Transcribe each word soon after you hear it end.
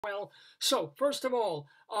Well, so first of all,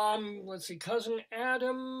 let's see, cousin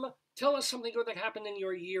Adam, tell us something good that happened in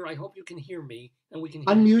your year. I hope you can hear me and we can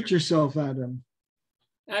hear you. Unmute yourself, Adam.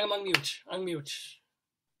 Adam, unmute, unmute.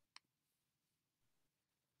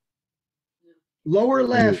 Lower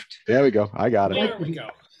left. There we go. I got it. There we go.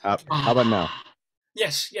 How about now?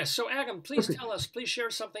 Yes, yes. So Adam, please tell us, please share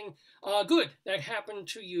something good that happened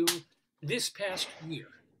to you this past year.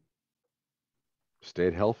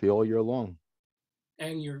 Stayed healthy all year long.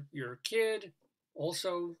 And your kid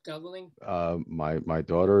also, God willing? My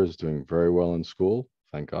daughter is doing very well in school,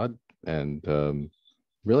 thank God, and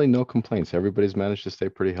really no complaints. Everybody's managed to stay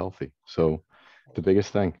pretty healthy. So the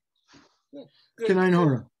biggest thing. Good. Can I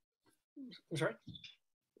know? I'm sorry?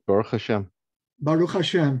 Baruch Hashem. Baruch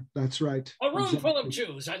Hashem. That's right. A room full of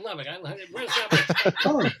Jews. I love it. I love it. Where's that?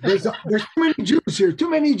 Oh, there's too many Jews here. Too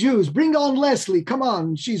many Jews. Bring on Leslie. Come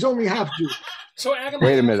on. She's only half Jew. So Adam,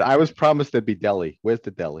 wait a minute. I was promised there'd be deli. Where's the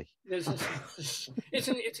deli? It's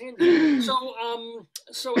handy. So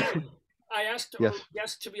Adam, I asked our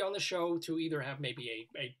guests to be on the show to either have maybe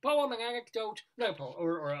a poem, an anecdote, not a poem,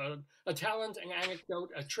 or a talent, an anecdote,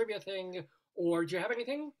 a trivia thing, or do you have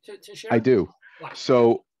anything to share? I do. What?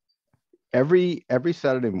 So every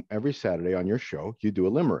Saturday on your show, you do a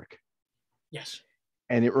limerick. Yes.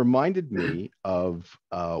 And it reminded me of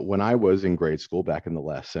when I was in grade school back in the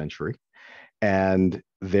last century. And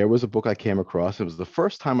there was a book I came across. It was the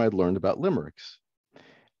first time I'd learned about limericks.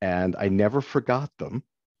 And I never forgot them.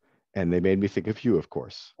 And they made me think of you, of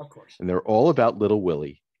course. Of course. And they're all about Little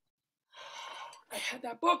Willie. I had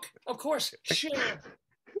that book, of course. Share.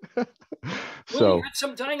 So Willie had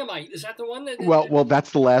some dynamite. Is that the one? Well,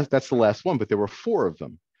 that's the last one. But there were 4 of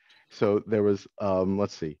them. So there was,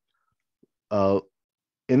 let's see.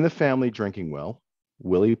 In the family drinking well,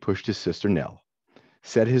 Willie pushed his sister Nell.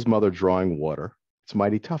 Said his mother drawing water, it's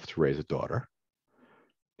mighty tough to raise a daughter.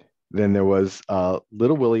 Then there was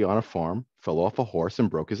Little Willie on a farm, fell off a horse and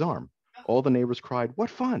broke his arm. All the neighbors cried, "What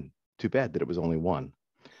fun!" Too bad that it was only one.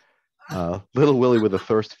 Little Willie with a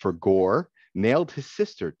thirst for gore nailed his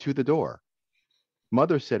sister to the door.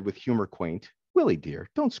 Mother said with humor quaint, "Willie dear,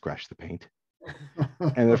 don't scratch the paint."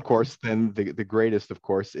 And of course, then the greatest, of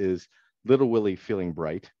course, is Little Willie feeling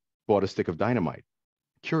bright, bought a stick of dynamite.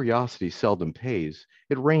 Curiosity seldom pays.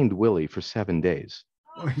 It rained Willie for 7 days.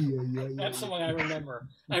 That's the one I remember.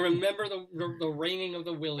 I remember the raining of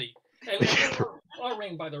the Willie. And are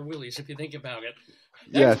rained by their Willies, if you think about it.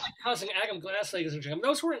 That's my cousin Adam Glass, ladies and gentlemen.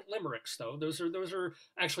 Those weren't limericks, though. Those are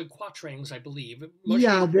actually quatrains, I believe.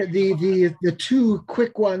 The 2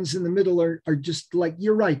 quick ones in the middle are just like,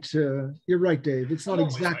 you're right, Dave. It's not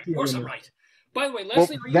exactly. Of course, I'm right. By the way,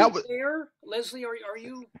 Leslie, are you there? Leslie, are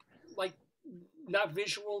you like? Not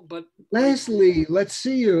visual, but Leslie, let's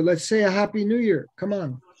see you. Let's say a Happy New Year. Come on.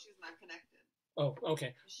 No, she's not connected. Oh,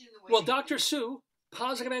 okay. Well, Dr. Sue,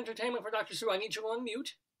 positive entertainment for Dr. Sue. I need you to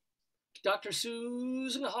unmute. Dr.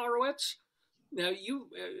 Susan Horowitz. Now you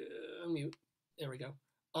unmute. There we go.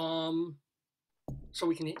 So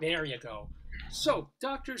we can. There you go. So,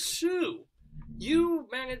 Dr. Sue, you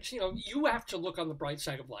managed, you have to look on the bright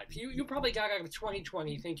side of life. You probably got out of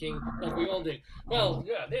 2020 thinking, like we all did, well,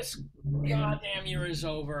 yeah, this goddamn year is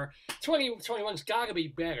over. 2021's got to be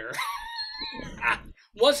better.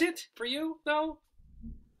 Was it for you, though?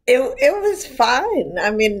 It was fine.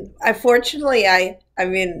 I mean, fortunately, I've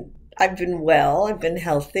been well, I've been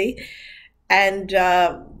healthy, and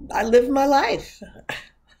I live my life.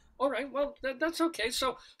 All right, well, that's okay.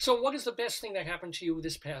 So what is the best thing that happened to you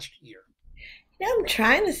this past year? I'm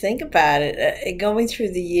trying to think about it. Going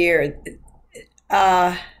through the year,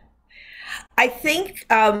 I think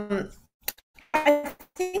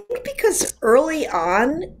because early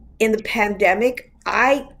on in the pandemic,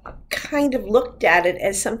 I kind of looked at it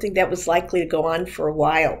as something that was likely to go on for a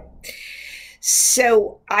while.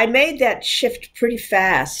 So I made that shift pretty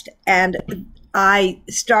fast, and I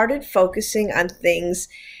started focusing on things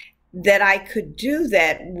that I could do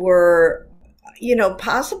that were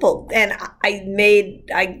possible. And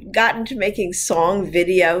I got into making song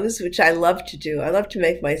videos, which I love to do. I love to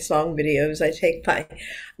make my song videos. I take my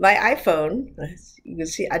iPhone, you can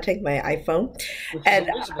see, I take my iPhone and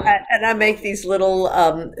I make these little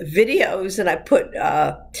videos, and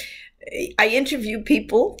I interview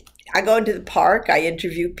people. I go into the park, I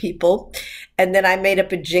interview people, and then I made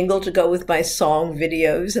up a jingle to go with my song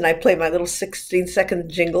videos, and I play my little 16-second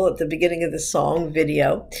jingle at the beginning of the song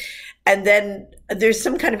video. and then there's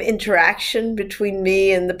some kind of interaction between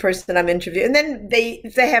me and the person I'm interviewing. And then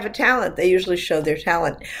if they have a talent, they usually show their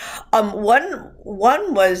talent. One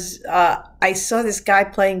was I saw this guy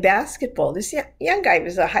playing basketball. This young guy, he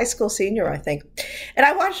was a high school senior, I think, and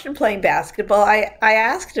I watched him playing basketball. I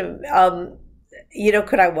asked him,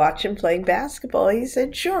 could I watch him playing basketball? He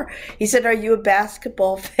said, sure. He said, are you a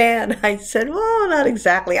basketball fan? I said, well, not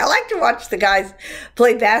exactly. I like to watch the guys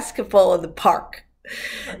play basketball in the park.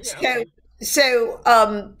 So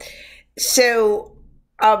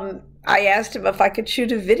I asked him if I could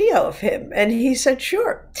shoot a video of him, and he said,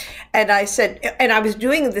 sure. And I said, and I was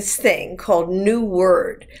doing this thing called New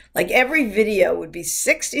Word. Like every video would be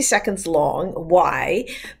 60 seconds long. Why?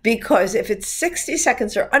 Because if it's 60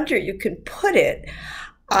 seconds or under, you can put it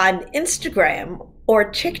on Instagram or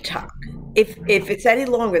TikTok. If it's any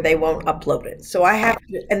longer, they won't upload it. So I have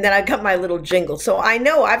to, and then I got my little jingle. So I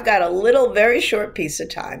know I've got a little, very short piece of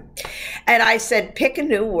time. And I said, pick a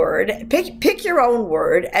new word, pick your own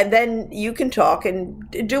word, and then you can talk and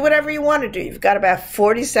do whatever you want to do. You've got about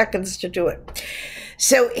 40 seconds to do it.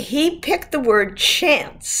 So he picked the word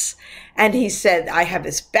chance. And he said, I have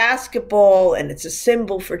this basketball, and it's a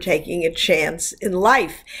symbol for taking a chance in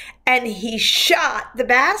life. And he shot the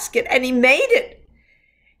basket, and he made it.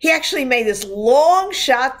 He actually made this long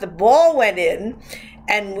shot. The ball went in,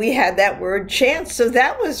 and we had that word chance. So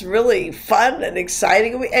that was really fun and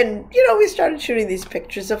exciting. And, we started shooting these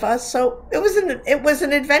pictures of us. So it was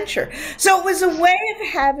an adventure. So it was a way of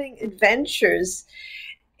having adventures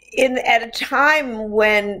at a time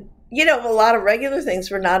when, a lot of regular things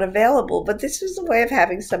were not available. But this was a way of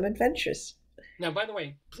having some adventures. Now, by the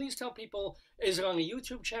way, please tell people, is it on a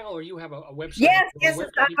YouTube channel or you have a website? Yes,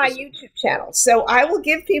 it's on my YouTube channel. So I will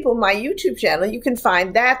give people my YouTube channel. You can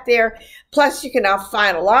find that there. Plus, you can now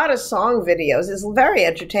find a lot of song videos. It's very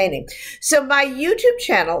entertaining. So my YouTube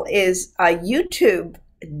channel is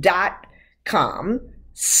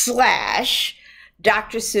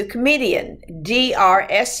youtube.com/Dr. Sue Comedian,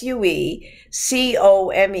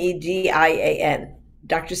 DrSueComedian,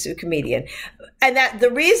 Dr. Sue Comedian. And that the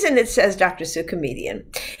reason it says Dr. Sue Comedian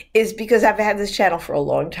is because I've had this channel for a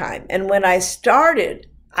long time. And when I started,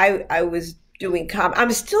 I was doing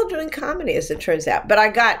I'm still doing comedy, as it turns out, but I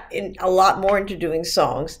got a lot more into doing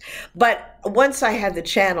songs. But once I had the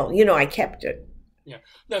channel, I kept it. Yeah.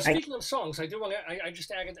 Now, speaking of songs, I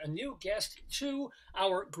just added a new guest to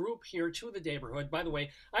our group here, to the Daverhood. By the way,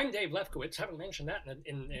 I'm Dave Lefkowitz. Haven't mentioned that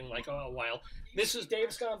in like a while. This is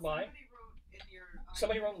Dave's Gone By.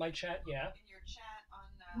 Somebody wrote in my chat, yeah. In your chat on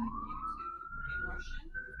YouTube in Russian,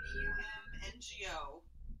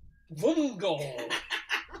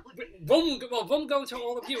 VUMNGO. Vumgo to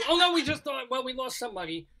all of you. Oh no, we just thought, we lost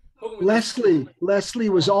somebody. Leslie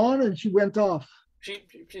was on and she went off.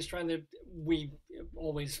 She's trying to,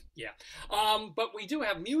 but we do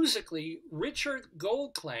have musically Richard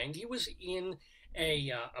Goldklang. He was in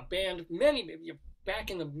a band back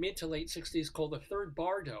in the mid to late 60s called the Third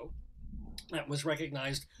Bardo. That was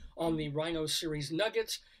recognized on the Rhino series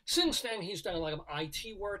Nuggets. Since then, he's done a lot of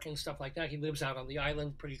IT work and stuff like that. He lives out on the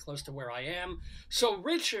island pretty close to where I am. So,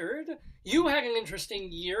 Richard, you had an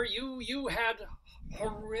interesting year. You had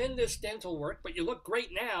horrendous dental work, but you look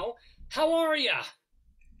great now. How are you?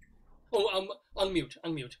 Oh, unmute.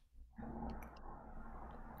 Can you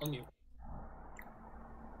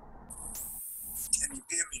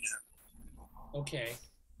hear me now? Okay.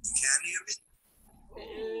 You can hear me?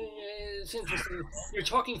 It's interesting. You're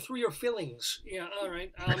talking through your fillings. Yeah, all right.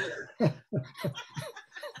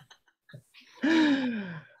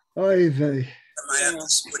 Oy vey. I might have to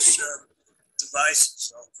switch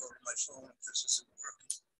devices. I'll go to my phone if this isn't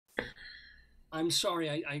working. I'm sorry.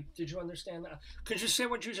 I did you understand that? Could you say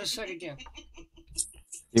what you just said again?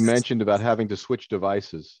 He mentioned about having to switch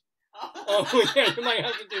devices. Oh, yeah, you might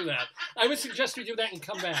have to do that. I would suggest you do that and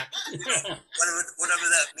come back. Whatever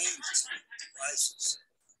that means. Devices.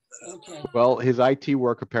 Okay. Well, his IT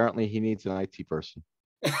work, apparently he needs an IT person.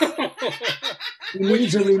 He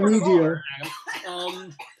needs a remedial. Okay,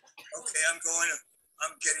 I'm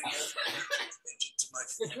getting into my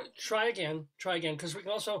phone. Try again, because we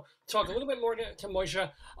can also talk a little bit more to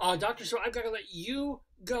Moisha. Dr. Sue, I've got to let you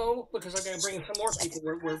go because I've got to bring in some more people.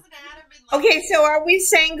 Okay, so are we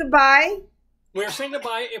saying goodbye? We're saying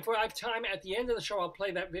goodbye. If we have time at the end of the show, I'll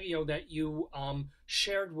play that video that you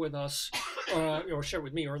shared with us, or shared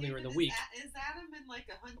with me earlier in the week. Is Adam in like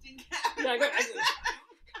a hunting cabin?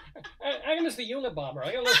 Yeah, Adam is the Unabomber.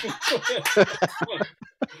 I don't know.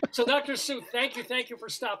 So, Dr. Sue, thank you for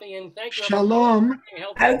stopping in. Thank you. Shalom.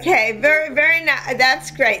 Okay, very, very nice.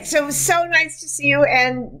 That's great. So nice to see you,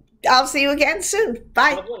 and I'll see you again soon.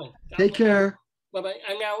 Bye. Take care. Bye-bye.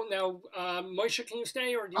 And now, Moisha, can you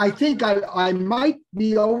stay? Or do you I think I might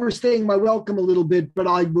be overstaying my welcome a little bit, but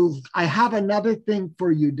I have another thing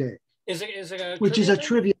for you, Dave. Is it a which is a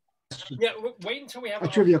trivia question? Yeah, wait until we have a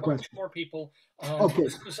trivia question. More people. Okay.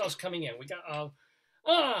 Who's else coming in? We got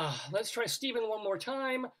let's try Stephen one more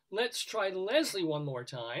time. Let's try Leslie one more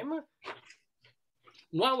time.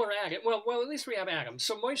 While we're at it, well, at least we have Adam.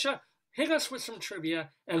 So Moisha, hit us with some trivia.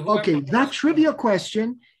 And okay, that trivia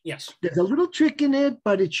question. Yes. There's a little trick in it,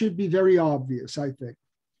 but it should be very obvious, I think.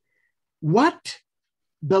 What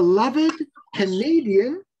beloved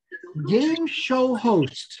Canadian game show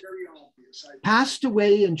host passed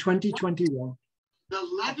away in 2021?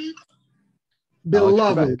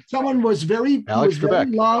 Beloved. Someone was very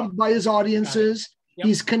loved by his audiences. Yep.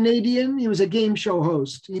 He's Canadian. He was a game show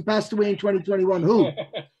host. He passed away in 2021. Who?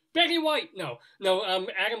 Betty White. No.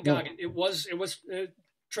 Adam got it. It was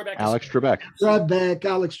Trebek. Alex Trebek.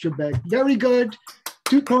 Alex Trebek. Very good.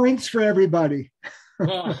 2 points for everybody.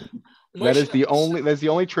 That's the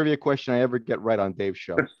only trivia question I ever get right on Dave's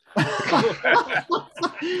show.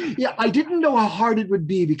 Yeah, I didn't know how hard it would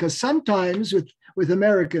be because sometimes with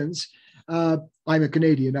Americans, I'm a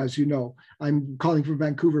Canadian, as you know. I'm calling from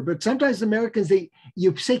Vancouver, but sometimes Americans,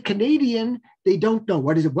 you say Canadian, they don't know.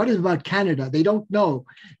 What is it? What is about Canada? They don't know.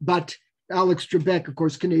 But Alex Trebek, of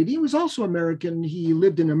course, Canadian, was also American. He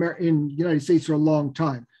lived in the United States for a long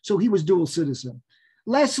time. So he was dual citizen.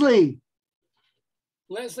 Leslie,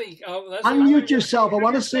 unmute yourself. I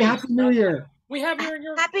want to say Happy New Year. We have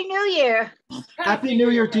your Happy New Year. Happy New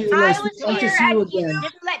Year to you, Leslie. Nice to see you again. You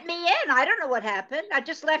didn't let me in. I don't know what happened. I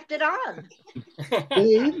just left it on.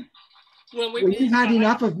 Dave, when you've had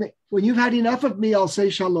enough of me, I'll say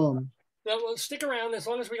shalom. No, well, stick around as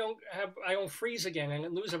long as I don't freeze again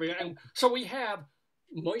and lose everything. And so we have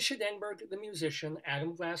Moisha Denberg, the musician,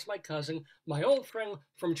 Adam Glass, my cousin, my old friend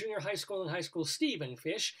from junior high school and high school, Stephen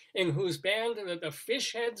Fish, in whose band, the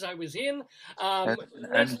Fish Heads, I was in.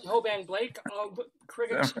 Leslie Hoban Blake of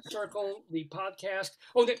Critics Circle, the podcast.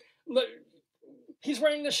 Oh, he's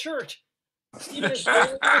wearing the shirt. Stephen is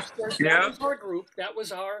wearing the shirt. That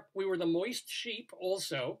was our group. We were the Moist Sheep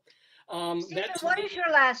also. Stephen, what is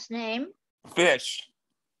your last name? Fish.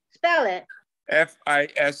 Spell it.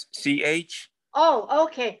 Fisch. Oh,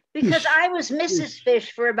 okay. Because I was Mrs.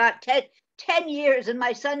 Fish for about 10 years, and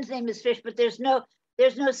my son's name is Fish, but there's no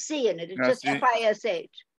C in it. It's just Fish.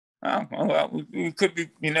 Oh, well, we could be.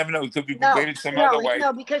 You never know. We could be related some other way.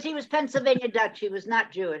 No, because he was Pennsylvania Dutch. He was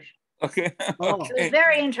not Jewish. Okay. Oh. It was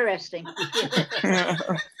very interesting.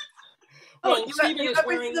 Have you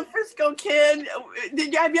ever seen the Frisco Kid?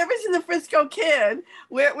 Have you ever seen the Frisco Kid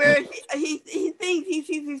where he thinks he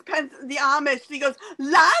sees these the Amish? He goes,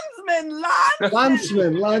 Landsman.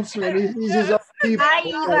 He's his own people. Hi,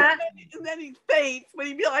 Eva. And then he faints when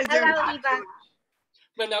he realizes. Hello, Eva.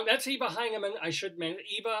 But no, that's Eva Heineman. I should mention.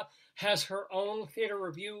 Eva has her own theater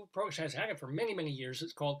review program. She has had it for many, many years.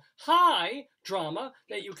 It's called High Drama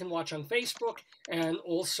that you can watch on Facebook and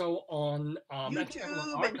also on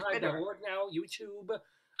YouTube, archive.org now, YouTube,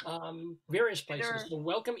 various places. Twitter. So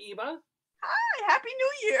welcome, Eva. Hi, Happy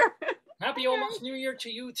New Year. Happy almost New Year to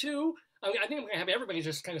you too. I think I'm going to have everybody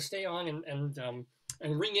just kind of stay on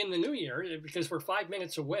and ring in the New Year because we're 5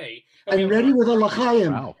 minutes away. I'm ready with a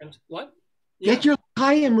l'chaim. Wow. What? Get your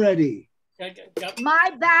l'chaim ready.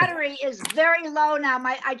 My battery is very low now.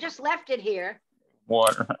 I just left it here.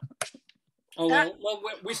 Water. Oh, well,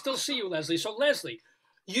 we still see you, Leslie. So, Leslie,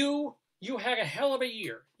 you had a hell of a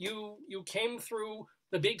year. You came through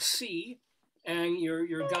the big C, and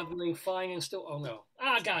you're governing fine and still. Oh no!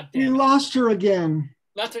 God damn! You lost her again.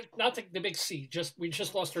 Not the big C. We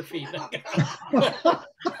just lost her feet.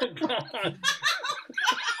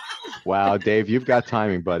 Wow, Dave, you've got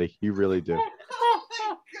timing, buddy. You really do.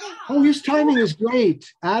 Oh, his timing is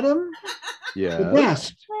great. Adam? Yeah. The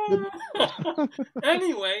best.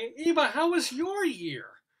 Anyway, Eva, how was your year?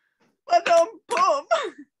 Boom.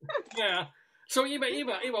 Yeah. So Eva,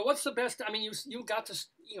 what's the best? I mean, you got to,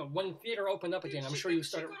 when theater opened up again, I'm sure you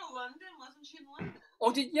started. Did she go to London? Wasn't she in London?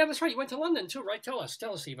 Oh, yeah, that's right. You went to London too, right? Tell us,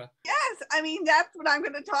 Eva. Yes, I mean that's what I'm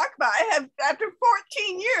going to talk about. After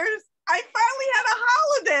 14 years, I finally had a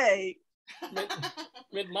holiday.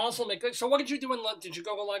 Mid-Mazel, so what did you do in London? Did you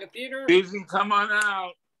go to a lot of theater? Susan, come on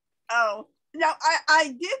out. Oh, no,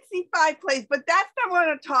 I did see 5 plays, but that's not what I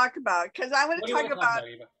want to talk about because I want to talk about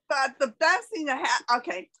the best thing that happened.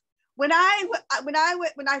 Okay, when I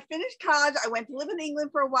finished college, I went to live in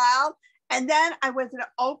England for a while, and then I was an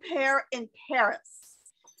au pair in Paris,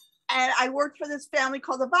 and I worked for this family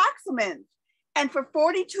called the Voxelmans, and for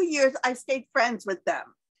 42 years I stayed friends with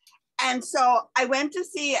them. And so I went to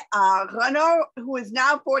see Renaud, who is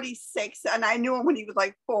now 46, and I knew him when he was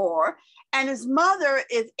like 4. And his mother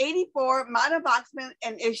is 84, Mona Boxman,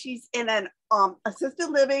 and she's in an assisted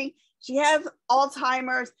living. She has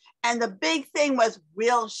Alzheimer's. And the big thing was,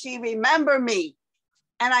 will she remember me?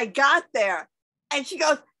 And I got there, and she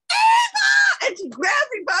goes, Ava! And she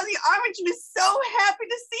grabbed me by the arm, and she was so happy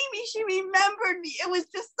to see me. She remembered me. It was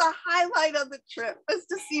just the highlight of the trip, was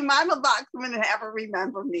to see Mama Boxman and have her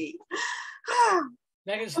remember me.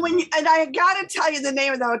 And I gotta tell you the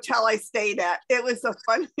name of the hotel I stayed at. It was the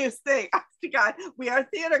funniest thing. Oh my God, we are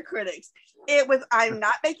theater critics. It was, I'm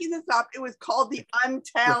not making this up, it was called the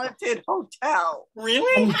Untalented Hotel.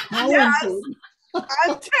 Really? Yes.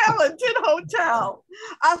 Untalented Hotel.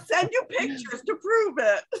 I'll send you pictures to prove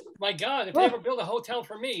it. My God, if they ever build a hotel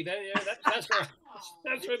for me,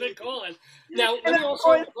 that's what they call it. Now, let me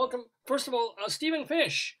also welcome, first of all, Stephen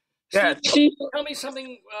Fish. Yeah. Steve, tell me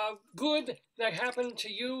something good that happened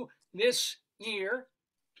to you this year.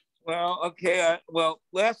 Well, okay. Well,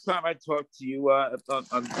 last time I talked to you on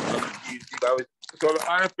YouTube, I was sort of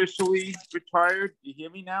unofficially retired. You hear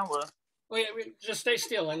me now? Or? Oh yeah, just stay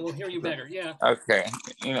still, and we'll hear you better. Yeah. Okay.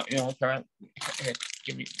 Can I,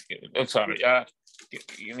 give me. I'm sorry.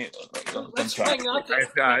 Give me. I'm sorry.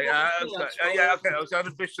 Yeah. Okay. I was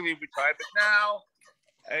unofficially retired, but now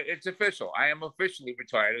it's official. I am officially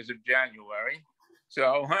retired as of January.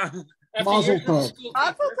 So. Mazel tov.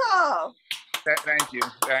 Mazel tov. Thank you.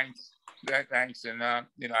 Thanks. And I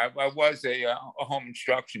was a home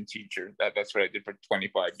instruction teacher. That's what I did for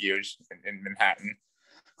 25 years in Manhattan.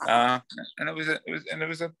 And it was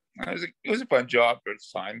a fun job for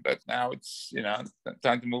its time, but now it's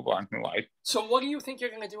time to move on in life. So what do you think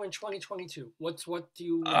you're going to do in 2022? What do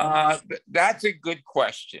you? That's a good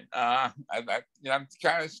question. I'm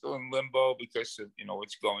kind of still in limbo because of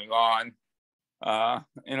what's going on. I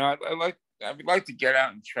would like to get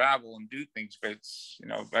out and travel and do things, but it's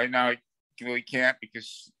right now I really can't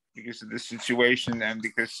because of the situation and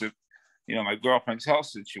because of my girlfriend's health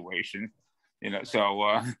situation. So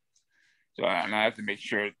and I have to make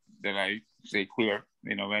sure that I stay clear,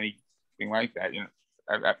 anything like that.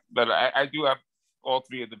 But I do have all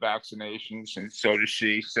 3 of the vaccinations, and so does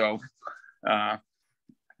she. So,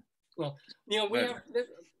 well, we have.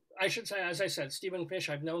 I should say, as I said, Stephen Fish,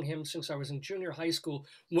 I've known him since I was in junior high school.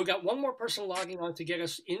 We got one more person logging on to get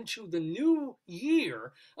us into the new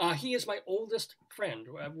year. He is my oldest friend.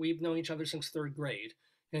 We've known each other since 3rd grade.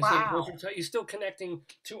 And wow. He's still connecting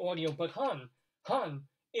to audio, but Hun,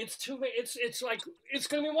 it's 2 minutes. It's like, it's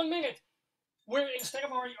going to be 1 minute. Where instead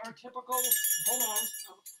of our typical, hold on.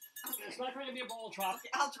 It's not going to be a ball drop.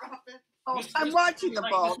 I'll drop it. Oh, I'm watching the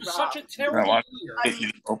ball drop. This is such a terrible year.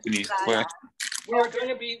 Open these quick. We're going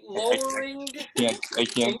to be lowering. I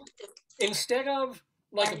can't. Instead of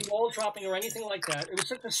like a ball dropping or anything like that, it was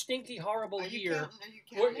such a stinky, horrible year.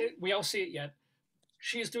 We don't see it yet.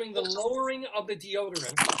 She's doing the lowering of the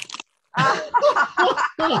deodorant. A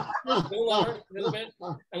little bit.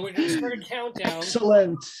 And we're going to start a countdown.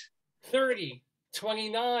 Excellent. 30,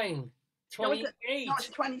 29, 28. No, it's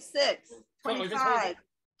 26, 25,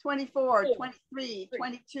 24, 23,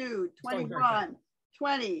 22, 21,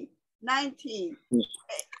 20, 19,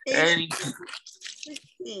 18,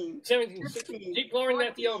 16, 17, 16. Keep lowering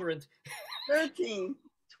that deodorant. 13,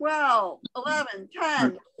 12, 11,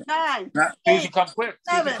 10, 9, Susie, come quick.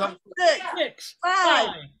 7, 6, 5,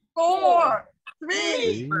 4,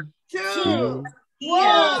 3, 2,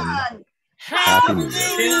 1. Happy New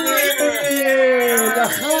Year!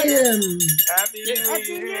 Happy New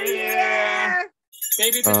Year!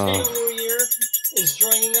 Baby Potato New Year is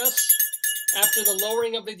joining us after the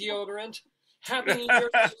lowering of the deodorant. Happy New Year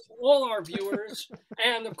to all our viewers,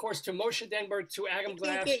 and of course to Moshe Denberg, to Adam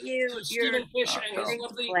Glass, to Stephen Fish, and his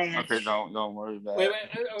lovely. Okay, don't worry about it.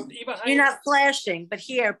 Eva, you're not flashing, but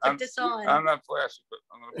here, put this on. I'm not flashing, but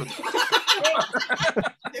I'm going to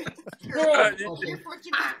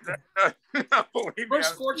put it.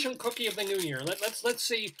 First fortune cookie of the new year. Let's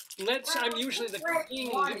see. I'm usually the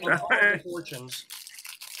king of all fortunes.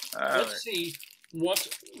 Let's see what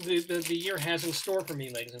the year has in store for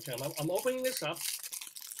me, ladies and gentlemen. I'm opening this up.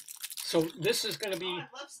 So this is going to be. Oh,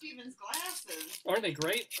 I love Stephen's glasses. Aren't they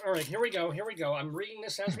great? All right, here we go. I'm reading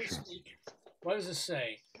this as we speak. What does it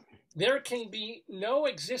say? There can be no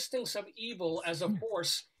existence of evil as a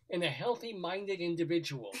force in a healthy-minded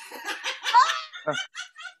individual.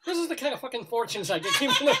 This is the kind of fucking fortunes I get.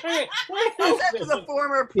 That's the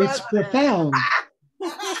former president. It's profound.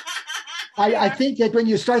 I think that when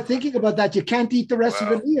you start thinking about that, you can't eat the rest of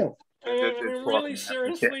the meal. Really,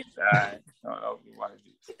 seriously?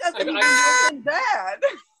 Doesn't even bad.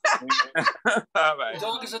 All right. The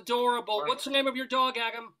dog is adorable. What's the name of your dog,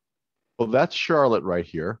 Agam? Well, that's Charlotte right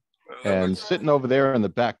here. And sitting over there in the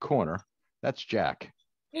back corner, that's Jack.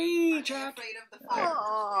 Hey, Jack.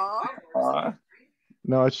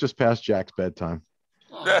 No, it's just past Jack's bedtime.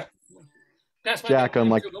 That's my Jack,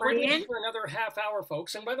 unlike we're going to be for another half hour,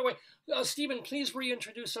 folks. And by the way, Stephen, please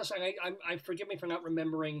reintroduce us. And I forgive me for not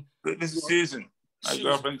remembering. This is Susan. My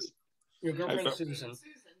girlfriend. Your girlfriend, Susan.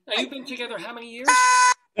 Now, you've been together how many years?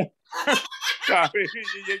 Sorry,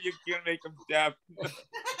 you can't make them deaf.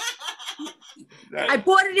 I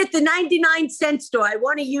bought it at the 99-cent store. I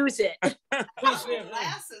want to use it.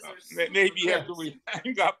 Maybe after we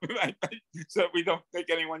hang up, so we don't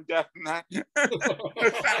make anyone deaf in that.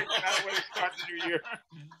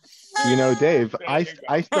 You know, Dave, I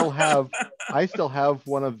still have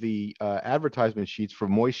one of the advertisement sheets for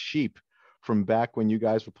Moist Sheep from back when you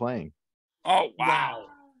guys were playing. Oh wow!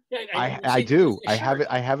 Yeah, I do. I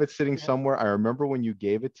have it sitting somewhere. I remember when you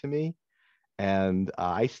gave it to me, and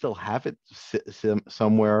I still have it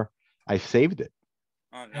somewhere. I saved it.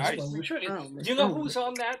 Oh, nice. Do you know who's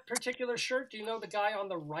on that particular shirt? Do you know the guy on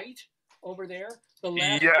the right over there?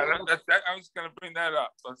 Yeah, I was going to bring that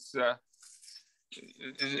up.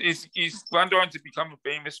 He's gone on to become a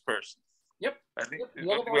famous person. Yep. I think.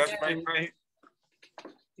 Yep.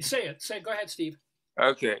 You say it. Go ahead, Steve.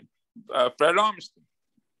 Okay. Fred Armisen.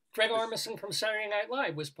 Fred Armisen from Saturday Night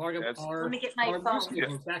Live was part of our group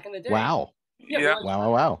back in the day. Wow. Yeah.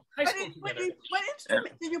 Wow. What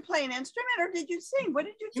instrument did you play? An instrument or did you sing? What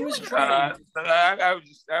did you do? I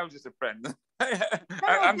was just a friend.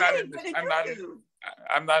 I'm not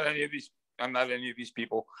any of these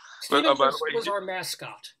people. Steven was our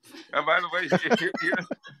mascot. By the way,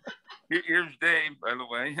 here's Dave. By the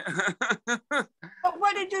way. But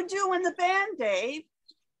what did you do in the band, Dave?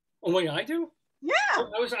 Oh, what did I do? Yeah.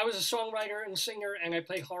 I was a songwriter and singer, and I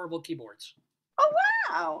play horrible keyboards. Oh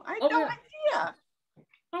wow! I had no idea.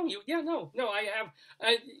 Oh, no.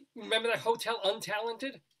 I remember that Hotel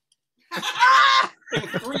Untalented in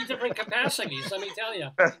 3 different capacities. Let me tell you.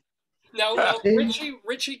 Now,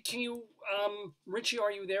 Richie, can you? Richie,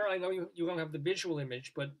 are you there? I know you don't have the visual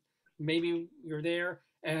image, but maybe you're there.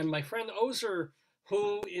 And my friend Ozer,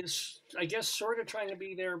 who is, I guess, sort of trying to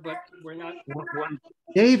be there, but we're not.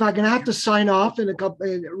 Dave, I'm going to have to sign off in a couple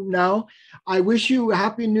now. I wish you a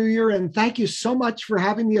happy New Year and thank you so much for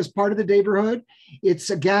having me as part of the Daverhood. It's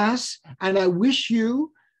a gas, and I wish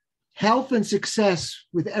you health and success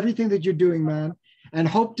with everything that you're doing, man, and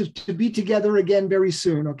hope to be together again very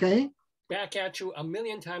soon, okay? Back at you a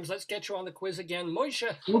million times. Let's get you on the quiz again.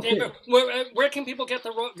 Moishe, okay. David, where can people get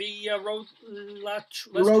the road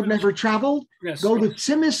never traveled? Yes. Go to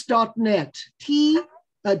tsimis.net.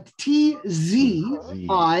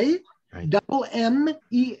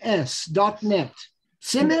 TZIMMES.net.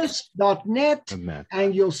 Tsimis.net,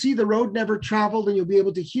 and you'll see the road never traveled, and you'll be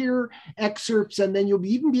able to hear excerpts, and then you'll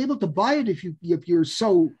even be able to buy it if you're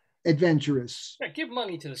so adventurous. Yeah, give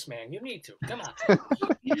money to this man. You need to. Come on.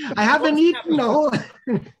 I haven't eaten. No.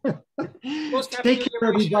 Take care,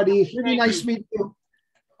 everybody. It's really nice meeting you.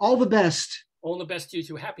 All the best. All the best to you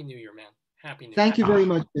too. Happy New Year, man. Happy New Year. Thank you very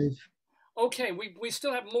much, Dave. Okay, we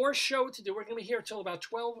still have more show to do. We're going to be here till about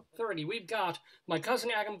 12:30. We've got my cousin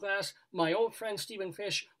Adam Glass, my old friend Stephen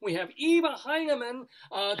Fish. We have Eva Heineman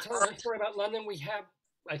telling a story about London.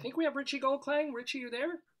 I think we have Richie Goldklang. Richie, you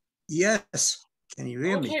there? Yes. Can you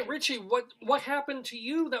hear me? Okay, Richie, what happened to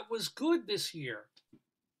you that was good this year?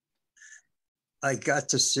 I got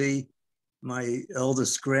to see my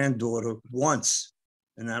eldest granddaughter once,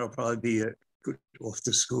 and that'll probably be good off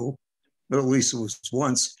to school, but at least it was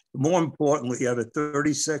once. More importantly, you have a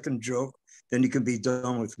 30-second joke, then you can be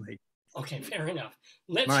done with me. Okay, fair enough.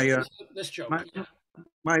 Let's use this joke.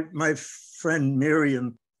 My friend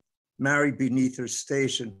Miriam married beneath her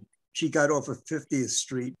station. She got off at 50th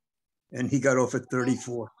Street, and he got off at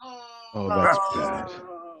 34. Oh, that's bad.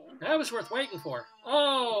 That was worth waiting for.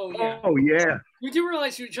 Oh, yeah. Oh, yeah. You do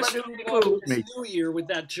realize you just started on this New Year with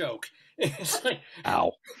that joke. It's like,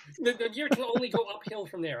 ow. The year can only go uphill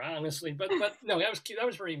from there, honestly. But no, that was cute. That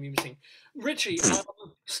was very amusing. Richie,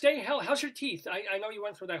 how's your teeth? I know you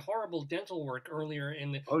went through that horrible dental work earlier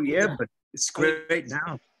in the. Oh, yeah, but it's great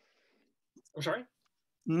now. I'm sorry?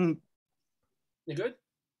 You good?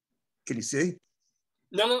 Can you see?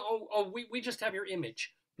 No. We just have your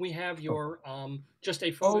image. We have your just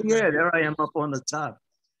a photo. Oh yeah, there I am up on the top.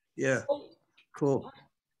 Yeah. Oh. Cool.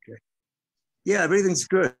 Okay. Yeah, everything's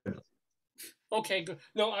good. Okay, good.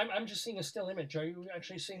 No, I'm just seeing a still image. Are you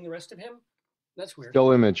actually seeing the rest of him? That's weird.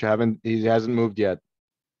 Still image. He hasn't moved yet.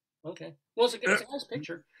 Okay. Well, it's a nice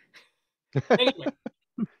picture. Anyway,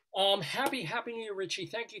 Happy New Year, Richie.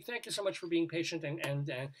 Thank you so much for being patient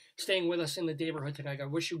and staying with us in the Daverhood tonight. I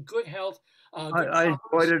wish you good health. I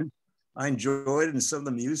enjoyed it. I enjoyed it, and some of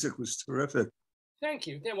the music was terrific. Thank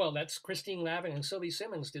you. Yeah, well, that's Christine Lavin and Sylvie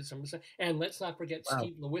Simmons did some, and let's not forget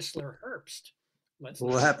Steve the Whistler Herbst.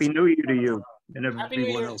 Well, Happy New Year to you and Happy New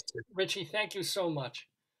everyone Year, else. Richie. Thank you so much.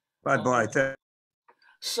 Bye-bye.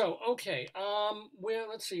 So, okay. Well,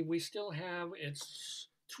 let's see. We still have,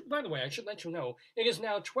 by the way, I should let you know, it is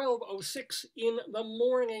now 12:06 in the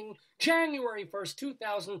morning, January 1st,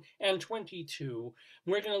 2022.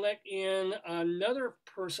 We're going to let in another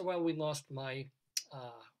person. Well, we lost my,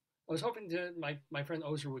 I was hoping my friend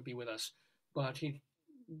Ozer would be with us, but he's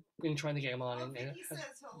been trying to get him on. Vicky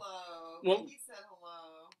says hello. Well, Vicky said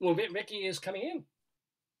hello. Well, Vicky is coming in.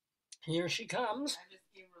 Here she comes.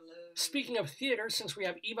 Speaking of theater, since we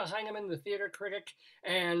have Eva Heineman, the theater critic,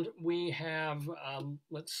 and we have,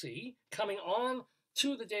 let's see, coming on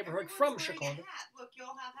to the Daverhood from Chicago. Look, you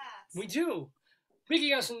all have hats. We do.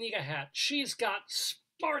 Vicky doesn't need a hat. She's got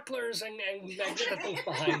sparklers and magnificent things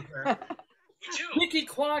behind her. Vicky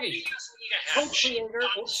Quaggy, co-creator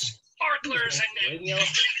of Sparklers and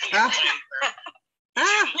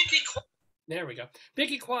There we go.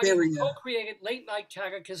 Vicky Quaggy co-created Late Night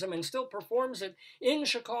Catechism and still performs it in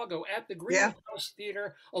Chicago at the Greenhouse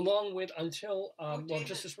Theater, along with until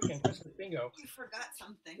just this weekend, Christmas Bingo. You forgot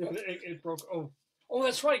something. It broke. Oh,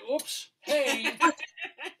 that's right. Oops. Hey.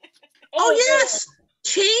 Yes.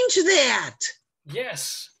 Change that.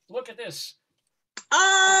 Yes. Look at this.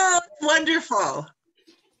 Oh, wonderful.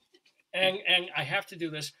 And I have to do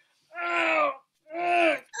this.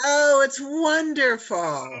 Oh, it's wonderful.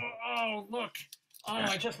 Oh, look. Oh,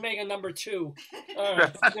 I just made a number 2.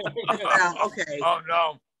 Well, okay. Oh,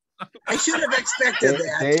 no. I should have expected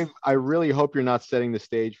that. Dave, I really hope you're not setting the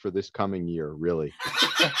stage for this coming year, really.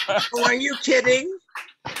 Oh, are you kidding?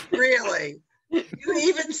 Really? You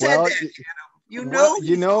even said that. You know,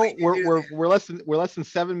 we're less than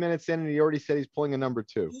 7 minutes in, and he already said he's pulling a number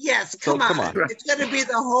 2. Yes, come on. It's going to be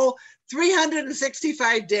the whole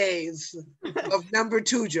 365 days of number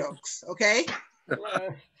 2 jokes. Okay.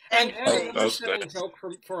 And another joke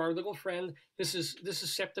for our little friend. This is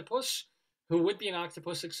Septipus, who would be an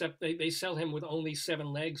octopus, except they sell him with only 7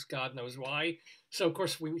 legs. God knows why. So of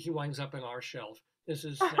course he winds up in our shelf. This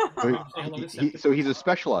is so he's a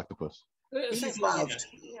special octopus. He's loved.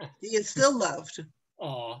 Yeah. He is still loved.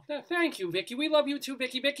 Oh, thank you, Vicky. We love you too,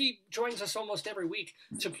 Vicky. Vicky joins us almost every week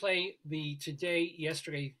to play the Today,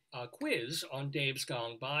 Yesterday quiz on Dave's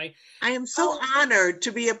Gone By. I am so honored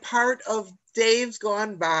to be a part of Dave's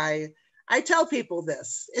Gone By. I tell people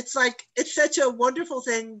this. It's such a wonderful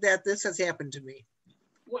thing that this has happened to me.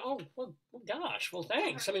 Well, gosh. Well,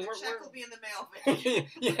 thanks. I mean, check will be in the mail, Vicky.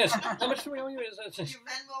 Yes. How much do we owe you? You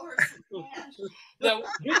Venmo her some cash. Now,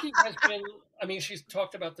 Vicky has been, I mean, she's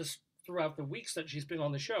talked about this throughout the weeks that she's been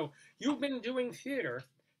on the show. You've been doing theater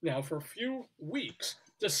now for a few weeks,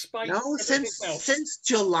 despite since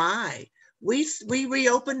July. We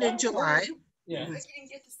reopened in July. Yeah. I didn't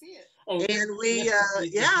get to see it.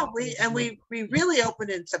 And we really opened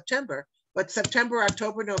in September. But September,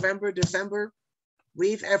 October, November, December,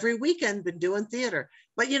 we've every weekend been doing theater.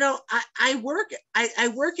 But I work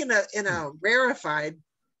in a rarefied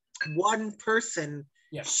one person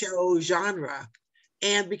show genre.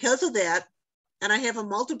 And because of that, and I have a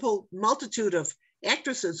multitude of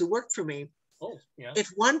actresses who work for me. Oh, yeah. If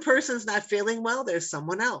one person's not feeling well, there's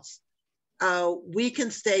someone else. We can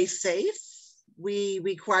stay safe. We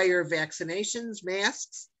require vaccinations,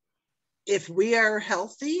 masks. If we are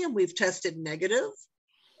healthy and we've tested negative,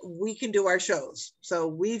 we can do our shows. So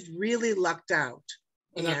we've really lucked out.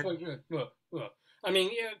 And that's what good. Well, I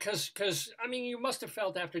mean, because I mean, you must have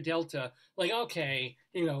felt after Delta, like, okay,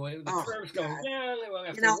 the curve's going down.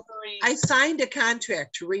 I signed a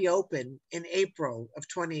contract to reopen in April of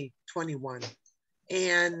 2021,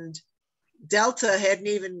 and Delta hadn't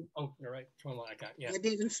even. Oh, you're right. Hadn't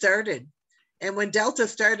even started. And when Delta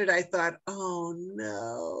started, I thought, oh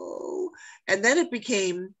no. And then it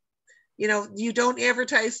became, you don't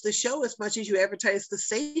advertise the show as much as you advertise the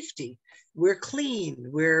safety. We're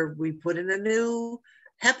clean. We put in a new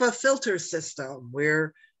HEPA filter system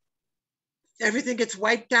where everything gets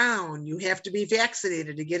wiped down. You have to be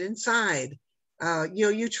vaccinated to get inside.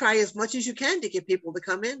 You try as much as you can to get people to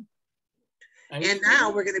come in. And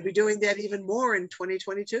now we're going to be doing that even more in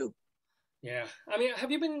 2022. Yeah. I mean, have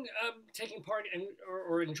you been taking part in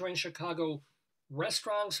or enjoying Chicago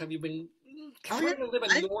restaurants? Have you been trying to live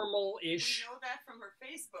a normal-ish? We know that from her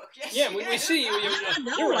Facebook. Yes, yeah, we see you.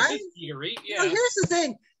 You're a big eatery. Yeah. Here's the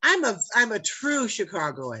thing. I'm a true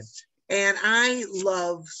Chicagoan, and I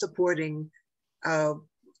love supporting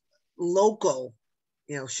local,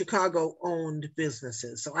 Chicago-owned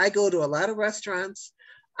businesses. So I go to a lot of restaurants.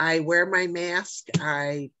 I wear my mask.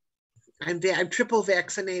 I'm triple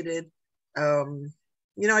vaccinated.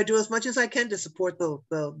 I do as much as I can to support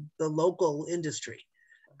the local industry.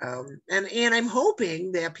 And I'm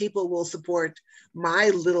hoping that people will support my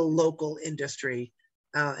little local industry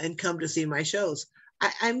and come to see my shows.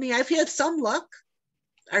 I mean, I've had some luck.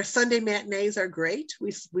 Our Sunday matinees are great.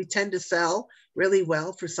 We tend to sell really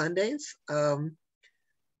well for Sundays.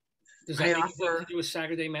 Does that mean you can do a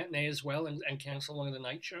Saturday matinee as well and cancel one of the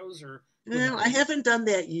night shows? Or no, I haven't done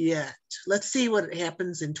that yet. Let's see what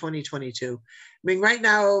happens in 2022. I mean, right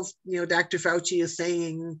now, Dr. Fauci is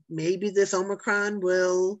saying maybe this Omicron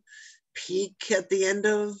will peak at the end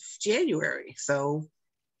of January. So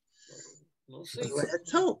we'll see.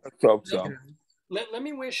 Let's hope. Let's hope so. Let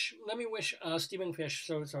me wish Stephen Fish,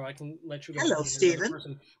 so I can let you go. Hello,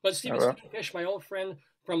 Stephen. But Stephen Fish, my old friend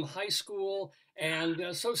from high school,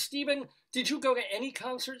 and so Stephen, did you go to any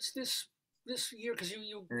concerts this year? Because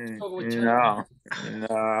you go with no.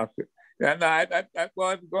 I've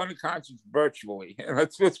been going to concerts virtually.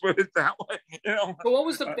 Let's put it that way. So what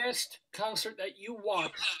was the best concert that you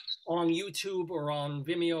watched on YouTube or on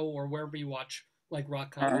Vimeo or wherever you watch like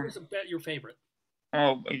rock concerts? What was your favorite?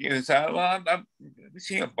 Oh, because I've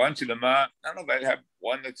seen a bunch of them. I don't know if I have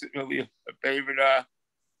one that's really a favorite.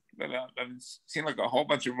 But I've seen like a whole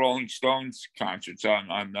bunch of Rolling Stones concerts on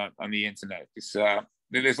the internet.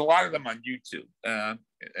 There's a lot of them on YouTube.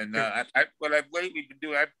 What I've lately been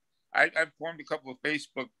doing, I've formed a couple of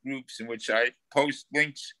Facebook groups in which I post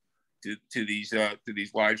links to these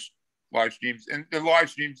live streams. And the live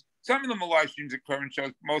streams, some of them are live streams of current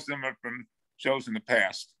shows. Most of them are from shows in the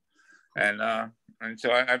past. And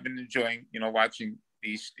so I've been enjoying, watching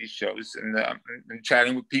these shows and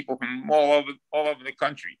chatting with people from all over the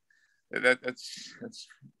country. That's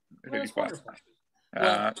really fun.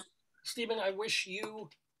 Well, Stephen, I wish you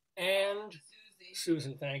and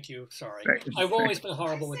Susan, thank you. Sorry, I've always been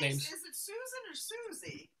horrible with names. Is it Susan or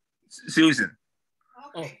Susie? Susan.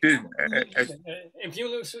 Okay. If you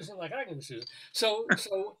knew Susan like I knew Susan, so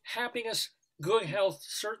happiness, good health,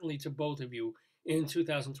 certainly to both of you in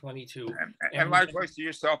 2022. And likewise to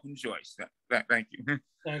yourself and Joyce. Thank you.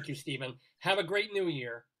 Thank you, Stephen. Have a great New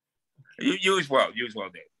Year. You as well. You as well,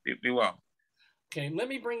 Dave. Be well. Okay, let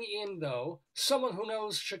me bring in, though, someone who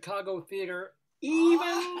knows Chicago theater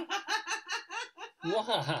even...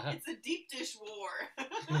 It's a deep dish war.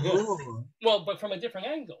 Well, but from a different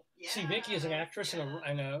angle. Yeah. See, Vicky is an actress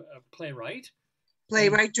and a playwright.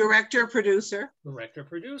 Playwright, director, producer. Director,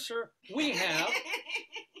 producer. We have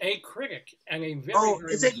a critic and a very...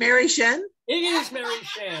 is it Mary Shen? It is Mary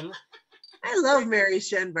Shen. I love Mary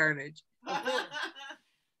Shen Barnage.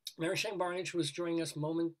 Mary Shen Barnage was joining us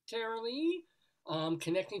momentarily,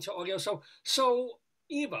 connecting to audio. So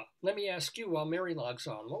Eva, let me ask you while Mary logs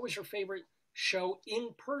on, what was your favorite show in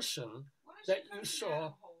person that you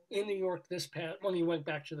saw in New York this past when you went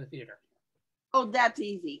back to the theater? Oh, that's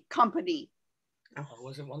easy. Company. Oh,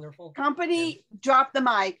 was it wonderful? Company, drop the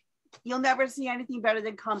mic. You'll never see anything better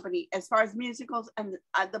than Company. As far as musicals, and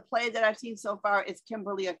the play that I've seen so far is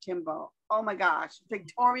Kimberly Akimbo. Oh my gosh.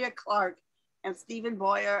 Victoria Clark and Stephen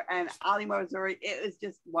Boyer and Ali Marzuri. It was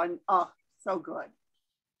just so good.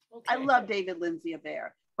 Okay. I love David Lindsay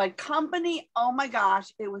there. But Company, oh my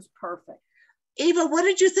gosh, it was perfect. Eva, what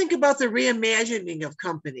did you think about the reimagining of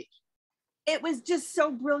Company? It was just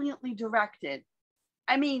so brilliantly directed.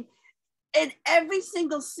 I mean, in every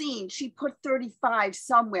single scene, she put 35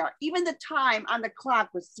 somewhere. Even the time on the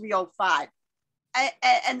clock was 3:05.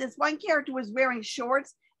 And this one character was wearing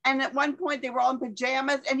shorts. And at one point, they were all in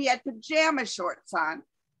pajamas, and he had pajama shorts on.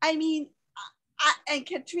 I mean, and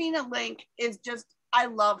Katrina Link is just, I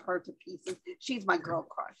love her to pieces. She's my girl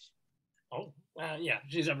crush. Oh, yeah,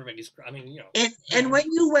 she's everybody's. I mean, you know. And when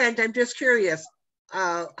you went, I'm just curious,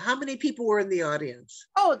 how many people were in the audience?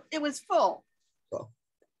 Oh, it was full.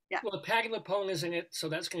 Yeah. Well, Patti LuPone is in it, so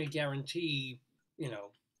that's going to guarantee, you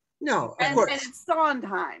know. No, of course. And it's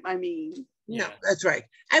Sondheim. I mean. No, that's right.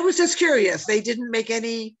 I was just curious. They didn't make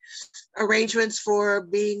any arrangements for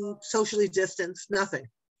being socially distanced, nothing.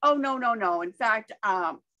 Oh, no. In fact,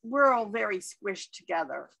 we're all very squished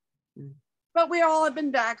together. But we all have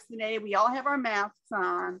been vaccinated. We all have our masks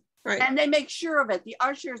on. Right. And they make sure of it. The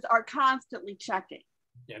ushers are constantly checking.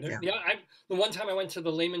 The one time I went to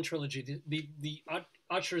the Lehman trilogy, the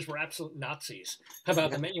ushers were absolute Nazis. How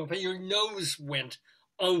about the menu? But your nose went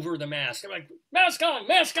over the mask. They're like, mask on,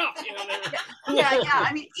 mask up. You know, yeah.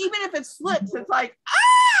 I mean, even if it slips, it's like,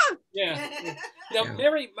 ah! Yeah. Now,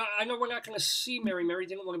 Mary, I know we're not going to see Mary. Mary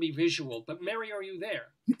didn't want to be visual, but Mary, are you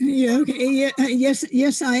there? Yeah, okay, yeah,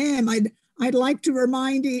 yes, I am. I'd like to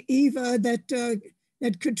remind Eva that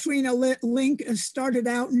that Katrina Link started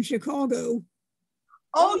out in Chicago.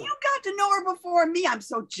 Oh, you got to know her before me. I'm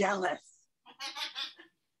so jealous.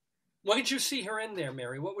 What did you see her in there,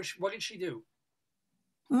 Mary? What did she do?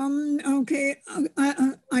 Okay,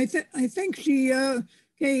 I think she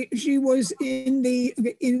she was in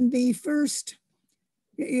the first.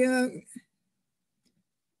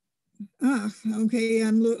 Okay,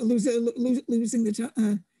 I'm losing the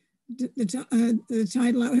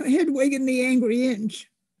title. Hedwig and the Angry Inch.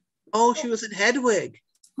 Oh, she was in Hedwig.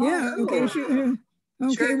 Yeah. Okay. Okay. Sure.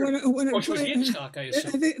 She was Hitchcock, I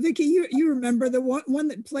assume. Vicky, you remember the one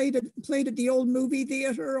that played at the old movie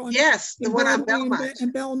theater on? Yes, the one on Belmont.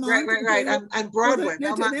 And Belmont. Right. On Broadway.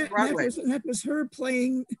 Well, Broadway. That was her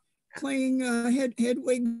playing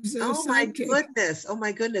Hedwig's Oh sidekick. my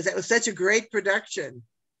goodness! That was such a great production.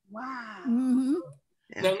 Wow. Mm-hmm.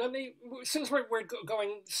 Yeah. Now, since we're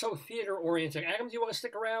going so theater oriented, Adam, do you want to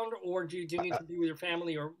stick around, or do you need to be with your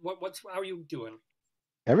family, or how are you doing?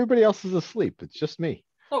 Everybody else is asleep. It's just me.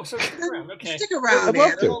 Oh, so stick around. Okay. Stick around. I'd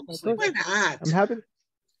love to. Why not? I'm happy.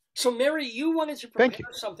 So, Mary, you wanted to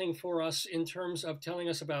prepare something for us in terms of telling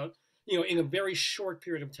us about, in a very short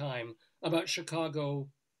period of time, about Chicago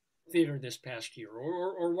theater this past year,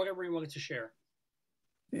 or whatever you wanted to share.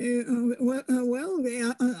 Well,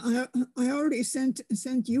 I already sent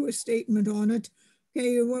you a statement on it.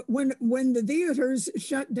 Okay, when the theaters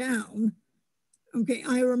shut down, okay,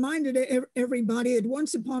 I reminded everybody that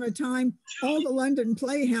once upon a time, all the London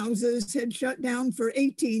playhouses had shut down for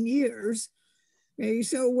 18 years. Okay,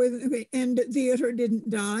 so and the theater didn't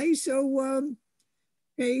die. So,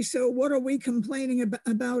 okay, so what are we complaining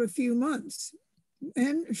about a few months?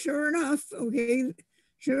 And sure enough, okay,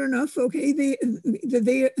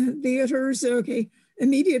 the theaters, okay,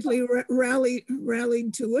 immediately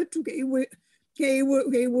rallied to it.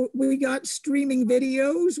 We got streaming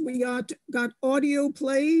videos, we got audio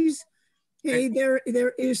plays. Okay, there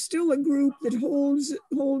is still a group that holds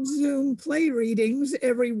Zoom play readings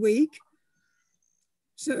every week.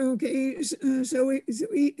 So okay, so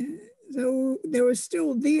there was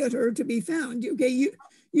still theater to be found. Okay,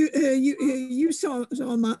 you saw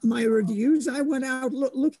my reviews. I went out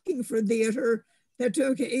looking for theater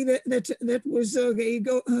that was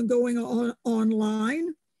going on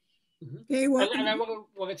online. Mm-hmm. Okay, well, and I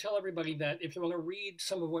want to tell everybody that if you want to read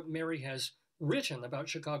some of what Mary has written about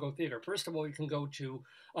Chicago theater, first of all, you can go to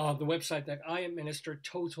the website that I administer,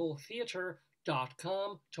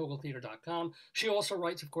 TotalTheater.com. She also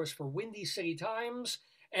writes, of course, for Windy City Times.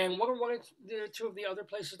 And what are two of the other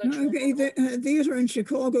places that you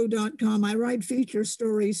theaterinchicago.com. I write feature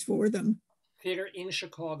stories for them.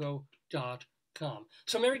 Theaterinchicago.com.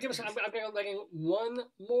 So Mary, give us, I'm letting one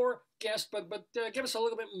more guest, but give us a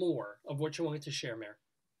little bit more of what you wanted to share, Mary.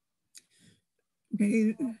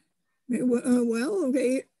 Okay.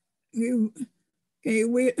 Okay,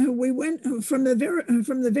 we went from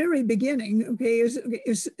the very beginning. Okay, is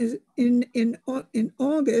in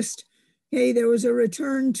August. Okay, there was a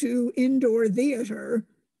return to indoor theater.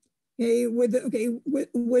 Okay, with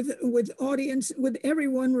audience, with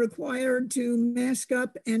everyone required to mask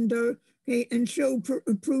up and show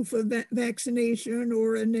proof of vaccination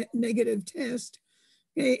or a negative test.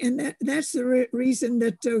 Okay, and that's the reason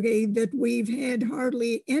that we've had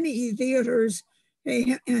hardly any theaters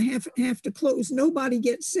have to close. Nobody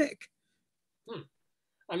gets sick.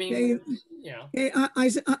 I mean, yeah. Okay,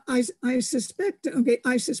 I suspect. Okay,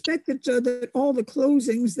 I suspect that all the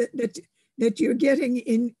closings that you're getting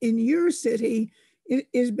in your city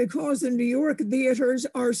is because the New York theaters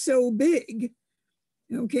are so big.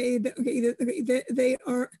 Okay, they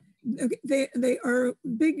are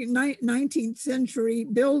big 19th century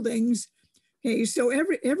buildings. Okay, so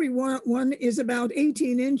every one is about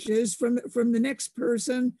 18 inches from the next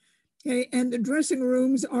person. Okay, and the dressing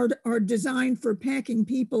rooms are designed for packing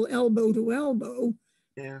people elbow to elbow.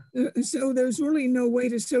 Yeah. So there's really no way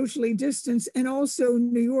to socially distance, and also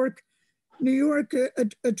New York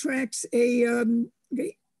attracts a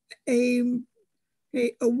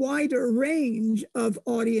wider range of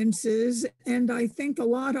audiences, and I think a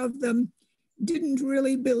lot of them didn't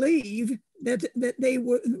really believe that they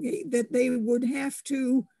would have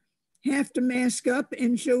to mask up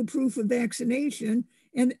and show proof of vaccination.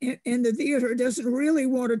 And the theater doesn't really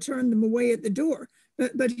want to turn them away at the door.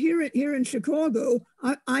 But here in Chicago,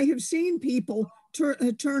 I have seen people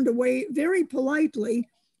turned away very politely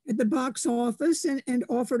at the box office and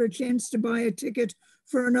offered a chance to buy a ticket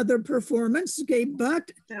for another performance. Okay,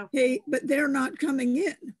 but they're not coming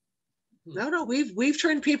in. No, we've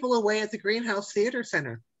turned people away at the Greenhouse Theater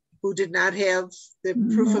Center. who did not have the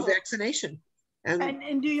proof of vaccination. And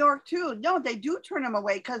in New York too. No, they do turn them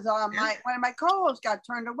away because one of my co-hosts got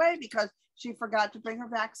turned away because she forgot to bring her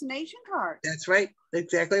vaccination card. That's right.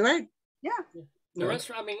 Exactly right. Yeah. The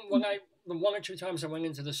restaurant, I mean, the one or two times I went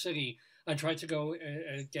into the city, I tried to go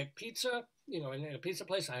get pizza, in a pizza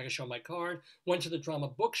place. I had to show my card. Went to the drama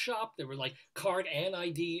bookshop. They were like card and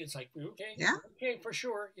ID. It's like, okay, for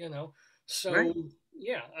sure, So, right.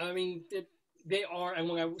 Yeah, I mean, they are. And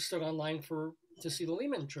when I stood online to see the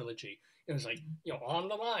Lehman trilogy, it was like, on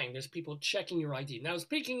the line, there's people checking your ID. Now,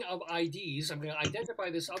 speaking of IDs, I'm going to identify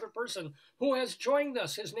this other person who has joined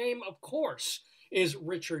us. His name, of course, is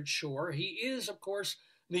Richard Shore. He is, of course,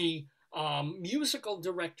 the musical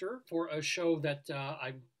director for a show that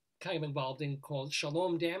I'm kind of involved in called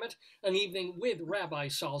Shalom Dammit, an evening with Rabbi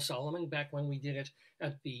Saul Solomon, back when we did it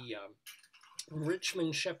at the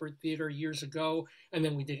Richmond Shepherd Theater years ago, and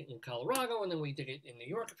then we did it in Colorado, and then we did it in New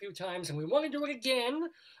York a few times, and we want to do it again.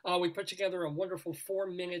 We put together a wonderful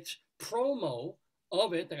 4-minute promo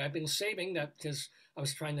of it that I've been saving that because I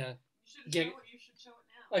was trying to get it. You should show it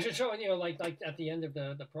now. I should show it, like at the end of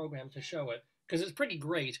the program to show it because it's pretty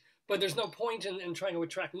great. But there's no point in trying to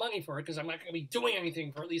attract money for it because I'm not going to be doing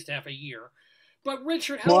anything for at least half a year. But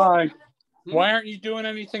Richard, why aren't you doing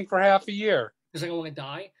anything for half a year? Because I don't want to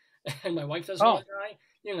die. And my wife doesn't want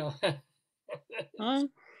to die, Huh?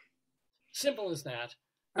 Simple as that.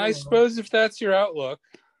 I suppose if that's your outlook.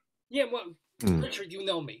 Yeah, well, Richard, you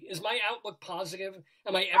know me. Is my outlook positive?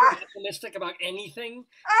 Am I ever optimistic about anything?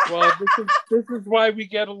 Well, this is why we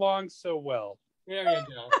get along so well. There you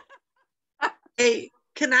go. Hey,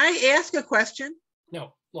 can I ask a question?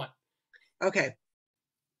 No. What? Okay.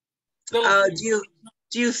 Do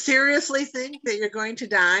you seriously think that you're going to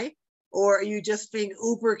die? Or are you just being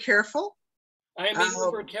uber careful? I am being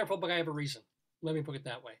uber careful, but I have a reason. Let me put it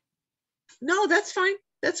that way. No, that's fine.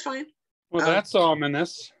 That's fine. Well, that's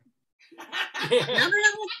ominous. Yeah.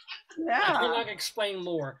 I cannot explain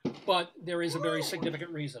more, but there is a very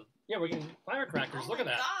significant reason. Yeah, we're getting firecrackers. Look at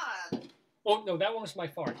that. God. Oh, no, that one was my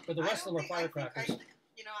fart, but the rest of them are firecrackers.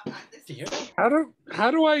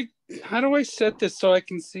 How do I set this so I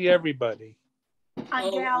can see everybody?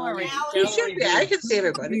 On gallery. You should be. I can see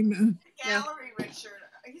everybody. Gallery, Richard.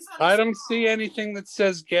 I don't see anything that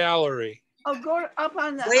says gallery. Oh, go up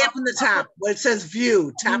on the way up in the top where it says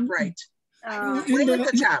view, top right. Way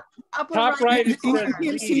at the top. Top right. It says you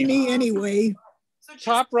can't see me anyway.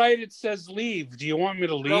 Top right, it says leave. Do you want me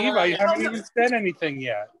to leave? I haven't even said anything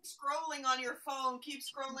yet. Scrolling on your phone. Keep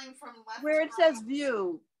scrolling from left. Where it says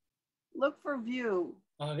view. Look for view.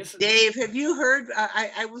 Dave, have you heard?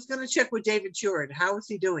 I was going to check with David Short. How is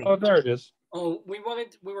he doing? Oh, there it is. Oh, we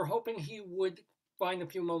were hoping he would find a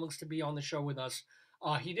few moments to be on the show with us.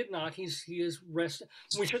 He did not. He is rested.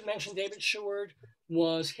 We should mention David Short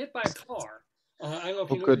was hit by a car. I don't know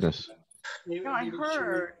if you know. Goodness. I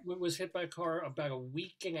heard. Was hit by a car about a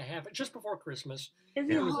week and a half, just before Christmas. Is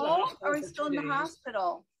he home or is he still in the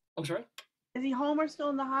hospital? I'm sorry? Is he home or still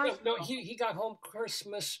in the hospital? No, he got home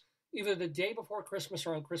Christmas, either the day before Christmas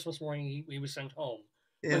or on Christmas morning. He was sent home.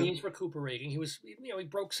 Yeah. When he's recuperating, he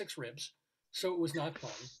broke 6 ribs, so it was not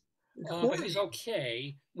fun. But he's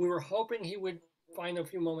okay. We were hoping he would find a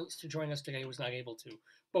few moments to join us today. He was not able to,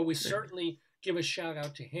 but we certainly give a shout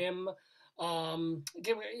out to him.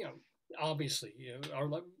 Obviously, our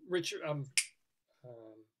Richard,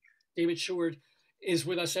 David Short is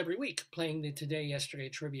with us every week playing the Today Yesterday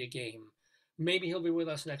trivia game. Maybe he'll be with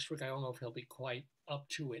us next week. I don't know if he'll be quite up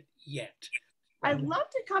to it yet. I'd love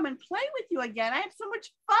to come and play with you again. I had so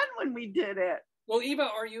much fun when we did it. Well, Eva,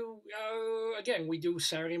 are you, again, we do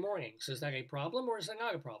Saturday mornings. Is that a problem or is that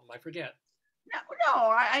not a problem? I forget. No,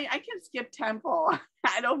 I can skip temple.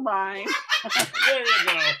 I don't mind. There you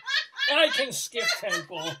go. I can skip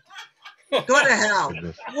temple. Go to hell.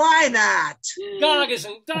 Why not? God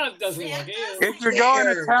doesn't like it. If you're going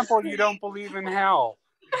to temple, you don't believe in hell.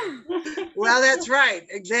 Well, that's right.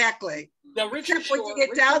 Exactly. Now, Richard, when you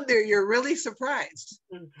get down there, you're really surprised.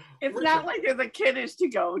 It's not like there's a kiddish to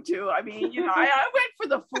go to. I mean, I went for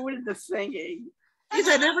the food and the singing. Geez,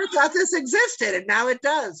 I never thought this existed, and now it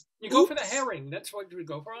does. You go for the herring. That's what we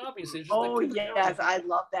go for, obviously. Oh, yes, I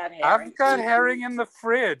love that herring. I've got herring in the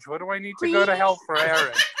fridge. What do I need to go to hell for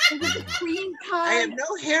herring? Cream I have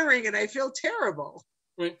no herring, and I feel terrible.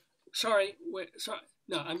 Wait, sorry.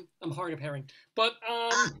 No, I'm hard of herring. But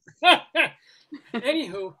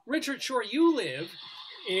anywho, Richard Shore, you live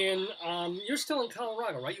in you're still in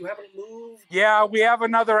Colorado, right? You haven't moved. Yeah, we have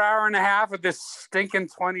another hour and a half of this stinking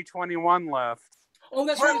 2021 left. Oh,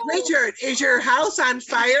 that's well, right. Richard, is your house on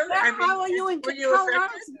fire? Yeah, how are you in Colorado?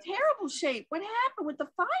 affected? It's in terrible shape. What happened with the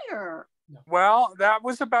fire? Well, that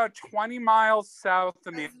was about 20 miles south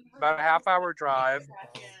of me, about a half-hour drive.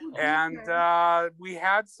 And we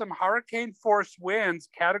had some hurricane force winds,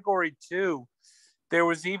 Category 2. There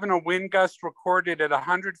was even a wind gust recorded at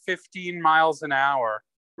 115 miles an hour.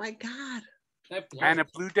 My God. And it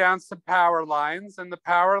blew down some power lines, and the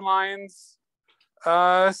power lines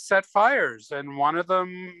set fires. And one of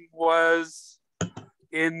them was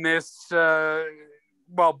in this,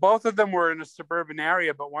 well, both of them were in a suburban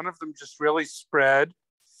area, but one of them just really spread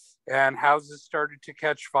and houses started to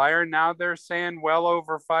catch fire. Now they're saying well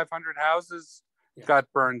over 500 houses got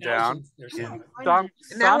burned down.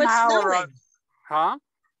 Now it's snowing. Huh?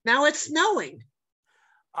 Now it's snowing.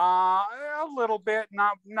 A little bit,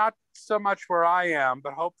 not so much where I am,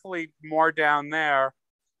 but hopefully more down there.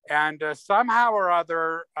 And somehow or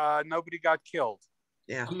other, nobody got killed.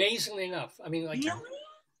 Yeah. Amazingly enough. I mean, like, really?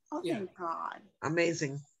 Oh, thank God.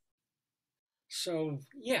 Amazing. So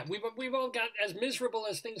yeah, we've all got, as miserable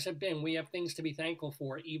as things have been, we have things to be thankful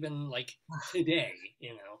for, even like today,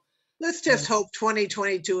 you know. Let's just hope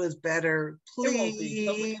 2022 is better. Please. It won't be,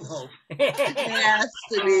 but we can hope. It has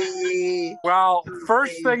to be. Well,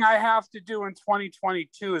 first thing I have to do in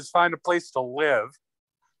 2022 is find a place to live.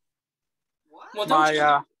 Well,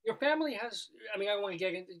 don't your family has, I mean, I don't want to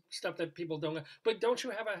get into stuff that people don't know, but don't you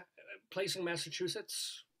have a place in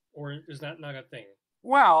Massachusetts, or is that not a thing?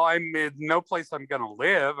 Well, I'm in no place I'm going to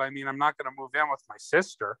live. I mean, I'm not going to move in with my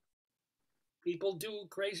sister. People do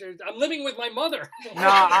crazy. I'm living with my mother. No,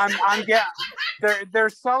 I'm getting. They're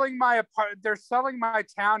selling my They're selling my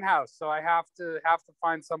townhouse, so I have to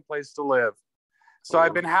find some place to live. So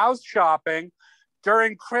I've been house shopping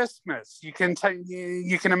during Christmas. You can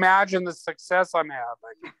imagine the success I'm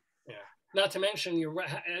having. Yeah. Not to mention you're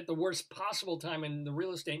at the worst possible time in the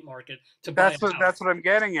real estate market to buy. That's what I'm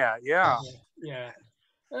getting at. Yeah. Yeah.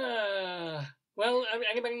 Well,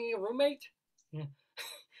 anybody need a roommate? Yeah.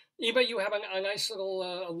 Eva, you have a nice little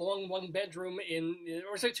long one bedroom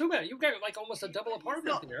or is it two bed? You've got like almost a double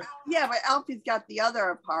apartment there. Yeah, but Alfie's got the other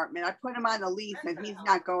apartment. I put him on a lease and he's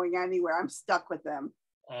not going anywhere. I'm stuck with him.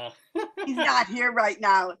 He's not here right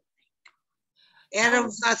now.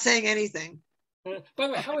 Adam's not saying anything. By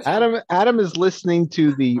the way, how is Adam is listening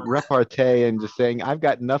to the repartee and just saying, I've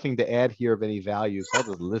got nothing to add here of any value, so I'll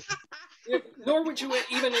just listen. Yeah, nor would you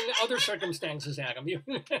even in other circumstances, Adam.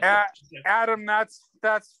 Adam, that's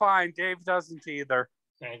fine. Dave doesn't either.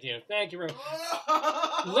 Thank you. Thank you, Ron.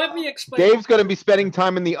 Let me explain. Dave's going to be spending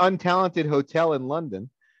time in the Untalented Hotel in London.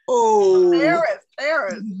 Oh, Paris.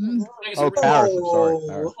 Oh, Paris. I'm sorry.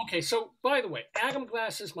 Paris. Okay, so by the way, Adam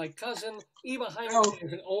Glass is my cousin. Eva Heinemann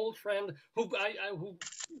is an old friend who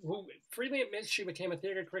freely admits she became a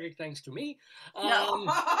theater critic thanks to me. No,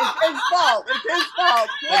 it's his fault.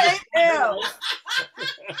 It's his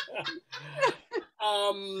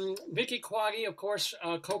fault. Vicky Quaggy, of course,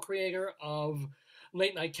 co-creator of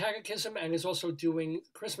Late Night Catechism, and is also doing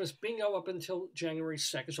Christmas bingo up until January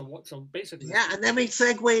 2nd. So basically, yeah, and then we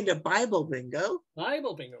segue into Bible bingo.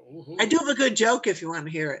 Bible bingo. Ooh. I do have a good joke if you want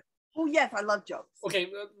to hear it. Oh yes, I love jokes. Okay,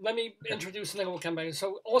 let me introduce, and then we'll come back.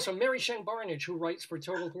 So also Mary Shane Barnage, who writes for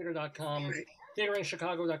TotalTheater.com,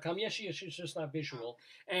 TheaterInChicago.com. Yes, she's just not visual.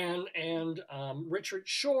 And Richard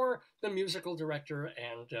Shore, the musical director,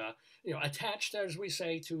 and attached, as we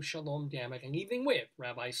say, to Shalom Damek, and Evening with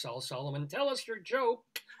Rabbi Saul Solomon. Tell us your joke.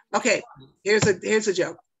 Okay, here's a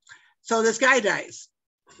joke. So this guy dies,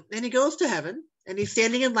 and he goes to heaven, and he's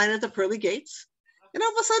standing in line at the pearly gates, and all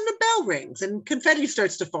of a sudden a bell rings, and confetti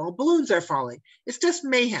starts to fall, balloons are falling. It's just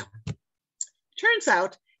mayhem. Turns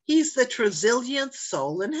out he's the trizillionth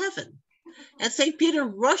soul in heaven. And St. Peter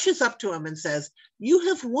rushes up to him and says, "You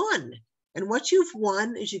have won. And what you've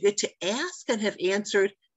won is you get to ask and have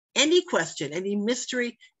answered any question, any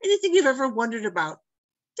mystery, anything you've ever wondered about.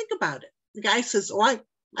 Think about it." The guy says, "Oh,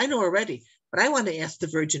 I know already, but I want to ask the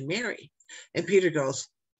Virgin Mary." And Peter goes,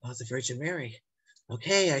 "Oh, the Virgin Mary.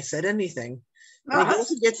 Okay, I said anything." And he goes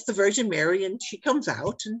and gets the Virgin Mary, and she comes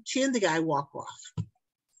out, and she and the guy walk off.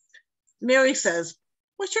 Mary says,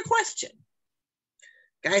 "What's your question?"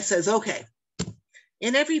 Guy says, "Okay,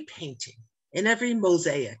 in every painting, in every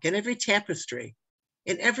mosaic, in every tapestry,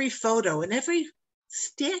 in every photo, in every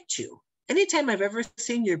statue, anytime I've ever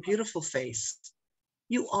seen your beautiful face,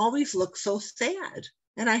 you always look so sad.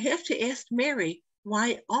 And I have to ask Mary,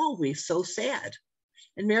 why always so sad?"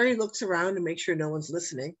 And Mary looks around to make sure no one's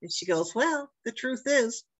listening. And she goes, "Well, the truth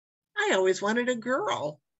is, I always wanted a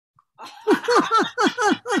girl."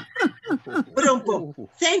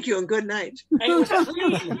 Thank you and good night. And it was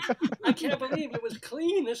clean. I can't believe it was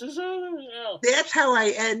clean. This is That's how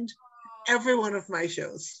I end every one of my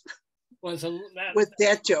shows. With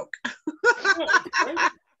that joke.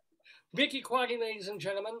 Vicky Quaggy, ladies and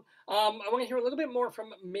gentlemen. I want to hear a little bit more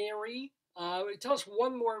from Mary. Tell us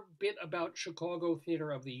one more bit about Chicago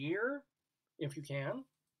Theater of the Year, if you can.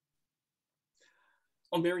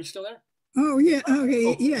 Oh, Mary's still there? Oh, yeah.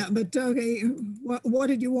 Okay. Yeah. But okay. What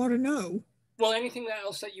did you want to know? Well, anything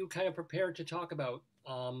else that you kind of prepared to talk about?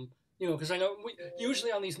 You know, because I know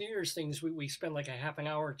usually on these New Year's things, we spend like a half an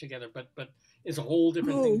hour together, but it's a whole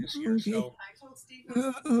different thing this year. Okay. So.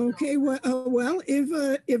 Okay. Well,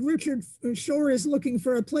 if Richard Shore is looking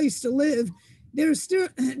for a place to live, there's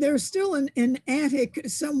still an attic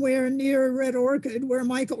somewhere near Red Orchid where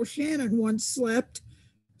Michael Shannon once slept.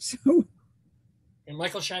 So. And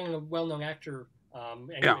Michael Shannon, a well-known actor,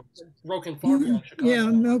 Broken Farm in Chicago. Yeah.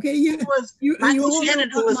 Okay. Michael Shannon,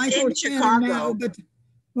 who was Michael in Chicago. Now, but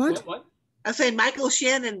what? I say Michael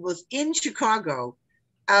Shannon was in Chicago,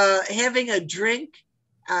 having a drink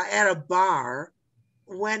at a bar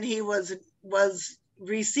when he was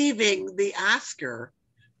receiving the Oscar.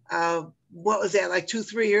 What was that, like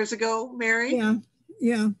 2-3 years ago, Mary?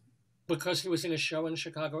 Yeah. Because he was in a show in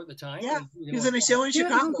Chicago at the time. Yeah, he was in a show in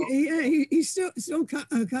Chicago. Okay. Yeah, he still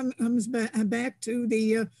comes back to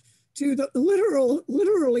the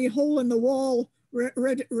literally hole in the wall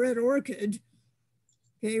Red Orchid.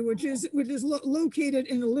 Okay, which is located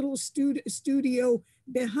in a little studio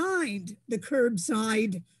behind the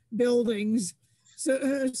curbside buildings.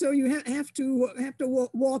 So you have to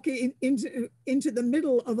walk into the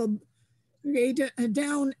middle of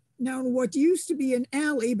down what used to be an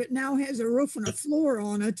alley, but now has a roof and a floor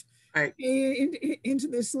on it. Right. Into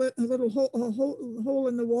this little hole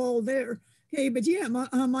in the wall there. Okay, but yeah,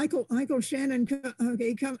 Michael Shannon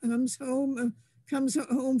comes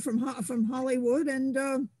home from Hollywood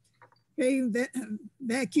and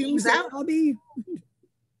vacuums the lobby.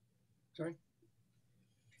 Sorry.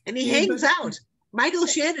 And he hangs out. Michael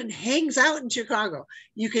Shannon hangs out in Chicago.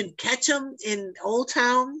 You can catch him in Old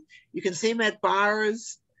Town. You can see him at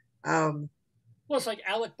bars. Well, it's like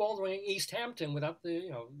Alec Baldwin in East Hampton without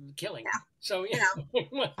the killing. Yeah. So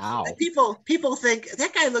Wow. People think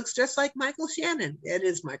that guy looks just like Michael Shannon. It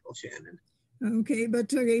is Michael Shannon. Okay,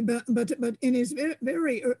 but in his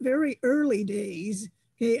very early days,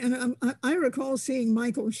 okay, and I recall seeing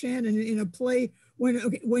Michael Shannon in a play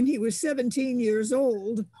when he was 17 years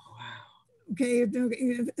old. Oh, wow. Okay,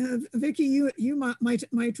 Vicky, you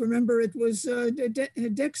might remember it was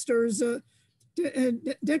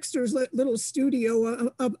Dexter's little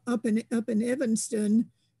studio up in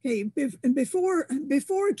Evanston. Okay, before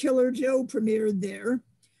Killer Joe premiered there.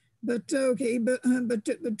 But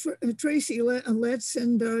Tracy Letts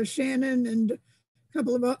and Shannon and a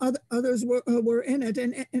couple of others were in it.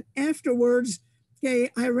 And afterwards,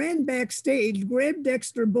 okay, I ran backstage, grabbed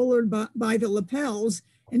Dexter Bullard by the lapels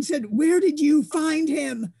and said, "Where did you find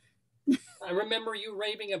him?" I remember you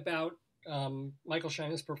raving about Michael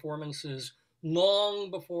Shannon's performances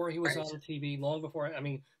long before he was on TV, long before, I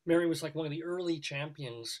mean, Mary was like one of the early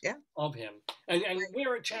champions of him. And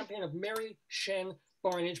we're a champion of Mary Shen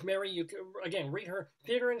Barnage. Mary, you can, again, read her,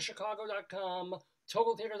 theaterinchicago.com,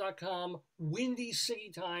 TotalTheater.com, Windy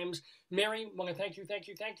City Times. Mary, want to thank you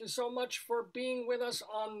so much for being with us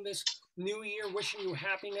on this new year. Wishing you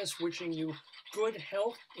happiness, wishing you good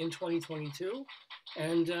health in 2022,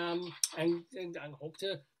 and I hope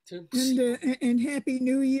to and Happy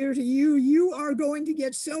New Year to you. You are going to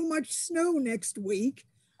get so much snow next week.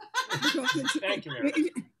 Thank you,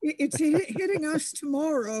 Mary. It's hitting us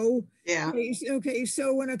tomorrow. Yeah. Okay.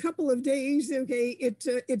 So in a couple of days, okay,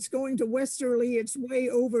 it's going to westerly its way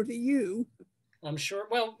over to you. I'm sure.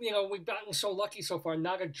 Well, we've gotten so lucky so far.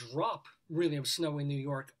 Not a drop really of snow in New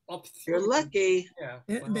York. Up through. You're lucky. Yeah.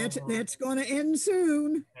 That's going to end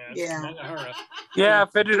soon. Yeah. Yeah.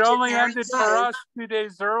 If it had only ended for us 2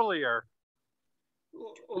 days earlier.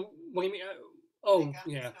 What do you mean? Oh,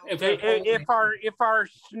 yeah. If our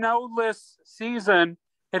snowless season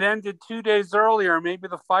had ended 2 days earlier, maybe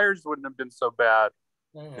the fires wouldn't have been so bad.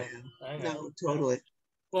 I know. No, totally.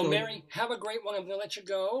 Well, Mary, have a great one. I'm going to let you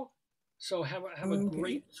go. So have a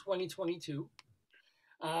great 2022.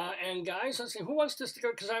 And guys, let's see, who wants this to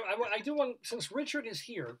go? Because I do want, since Richard is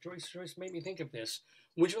here, Joyce made me think of this.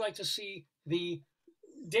 Would you like to see the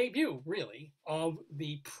debut, really, of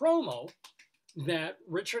the promo that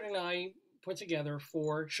Richard and I put together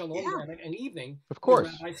for Shalom an evening? Of course.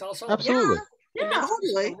 Absolutely. Yeah,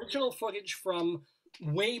 totally. Original footage from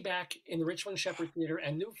way back in the Richland Shepherd Theater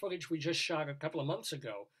and new footage we just shot a couple of months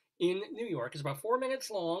ago in New York. It's about 4 minutes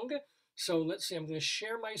long. So let's see. I'm going to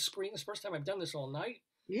share my screen. It's the first time I've done this all night.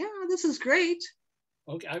 Yeah, this is great.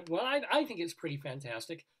 Okay. I think it's pretty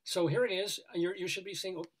fantastic. So here it is. You should be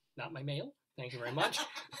seeing. Oh, not my mail. Thank you very much.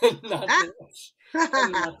 Not this.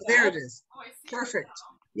 Not There that. it is. Perfect.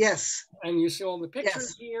 Yes. And you see all the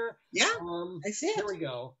pictures here. Yeah, I see it. Here we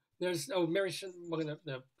go. There's Mary, one of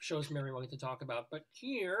the shows Mary wanted to talk about, but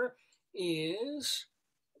here is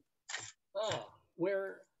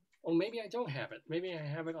maybe I don't have it. Maybe I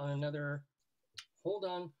have it on another. Hold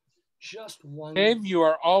on, just one. Dave, you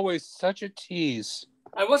are always such a tease.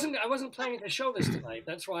 I wasn't planning to show this tonight.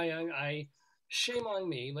 That's why I shame on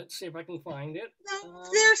me. Let's see if I can find it.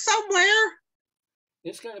 There somewhere.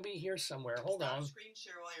 It's got to be here somewhere. Hold on. Screen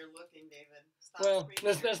share while you're looking, David. Well,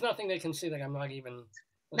 there's nothing they can see that I'm not even.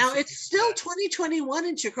 Now it's still 2021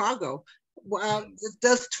 in Chicago.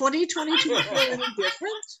 Does 2022 feel any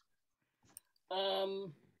different?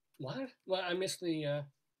 What? Well, I missed the.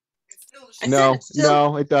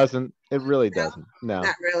 No, it doesn't. It really doesn't. No.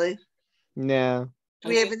 Not really. No. Do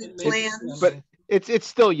we have any plans? But it's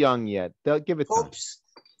still young yet. They'll give it time.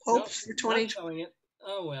 Hopes for 2020.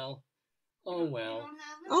 Oh well. Oh well.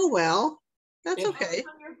 Oh well. That's okay.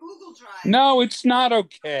 No, it's not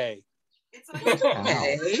okay. It's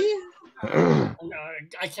okay.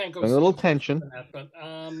 I can't go. A little tension. That, but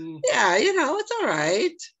yeah, it's all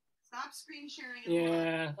right. Stop screen sharing.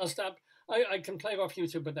 Yeah, I'll stop. I can play it off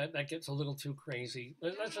YouTube, but that gets a little too crazy.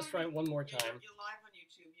 Let's just try it one more time. You're live on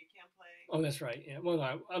YouTube. You can't play. Oh, that's right. Yeah. Well,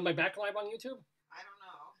 am I back live on YouTube? I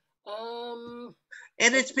don't know.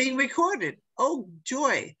 And it's being recorded. Oh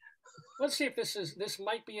joy. Let's see if this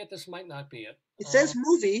might be it. This might not be it. It says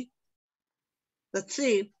movie. Let's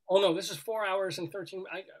see. Oh no, this is 4 hours and 13.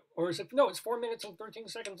 Or is it? No, it's 4 minutes and 13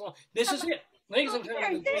 seconds long. This is it, ladies and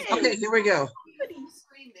gentlemen. Okay, here we go.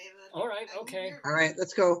 All right. Okay. All right,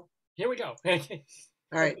 let's go. Here we go. All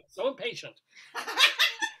right. So impatient.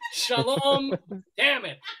 Shalom. Damn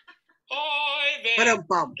it. What a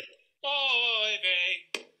bump.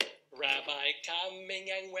 Rabbi coming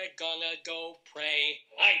and we're gonna go pray.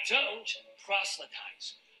 I don't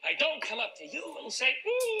proselytize. I don't come up to you and say,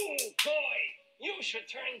 ooh, boy, you should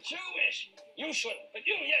turn Jewish. You should, but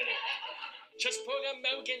you, just put a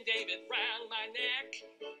Mogan David round my neck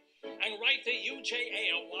and write the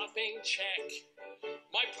UJA a whopping check.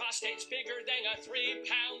 My prostate's bigger than a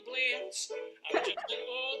 3-pound blitz. I'm just an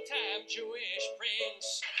old-time Jewish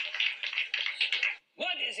prince.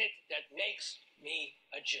 What is it that makes me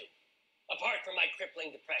a Jew? Apart from my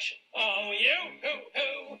crippling depression. Oh, you?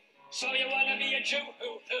 Hoo-hoo. So you want to be a Jew?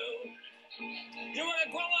 Hoo-hoo. You want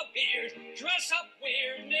to grow a beard, dress up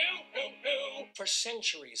weird, new? Hoo-hoo. For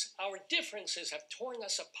centuries, our differences have torn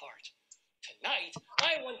us apart. Tonight,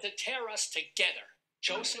 I want to tear us together.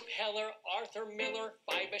 Joseph Heller, Arthur Miller,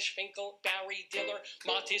 Bibish Finkel, Barry Diller,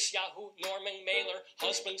 Matis Yahoo, Norman Mailer,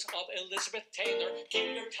 husbands of Elizabeth Taylor,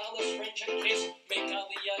 Kinder, Thomas, French and Kiss, make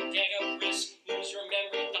Aliyah, get a bris, lose your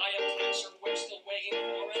memory, die of cancer, we're still waiting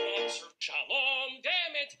for an answer. Shalom,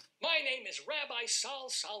 damn it! My name is Rabbi Sol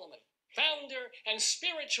Solomon, founder and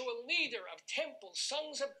spiritual leader of Temple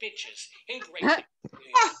Sons of Bitches in Great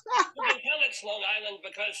You can tell it's Long Island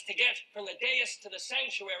because to get from the dais to the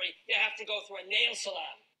sanctuary, you have to go through a nail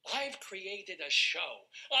salon. I've created a show,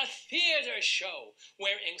 a theater show,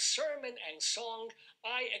 where in sermon and song,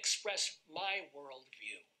 I express my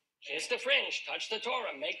worldview. Kiss the fringe, touch the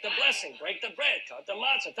Torah, make the blessing, break the bread, cut the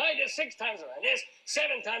matzah, tie this 6 times around this,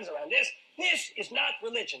 7 times around this. This is not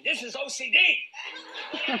religion. This is OCD.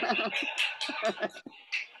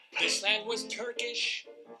 This land was Turkish,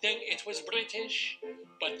 then it was British,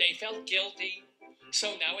 but they felt guilty,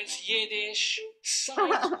 so now it's Yiddish.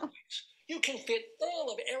 Size-wise, you can fit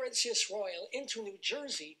all of Eretz Yisrael into New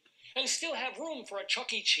Jersey and still have room for a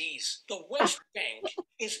Chuck E. Cheese. The West Bank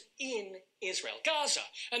is in Israel. Gaza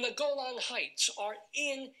and the Golan Heights are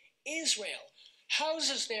in Israel.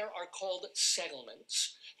 Houses there are called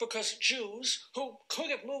settlements because Jews who could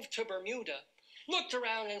have moved to Bermuda looked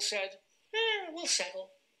around and said, we'll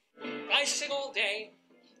settle. I sit all day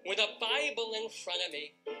with a Bible in front of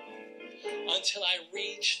me until I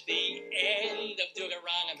reach the end of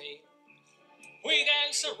Deuteronomy. We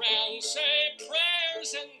dance around, say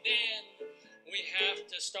prayers, and then we have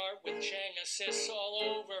to start with Genesis all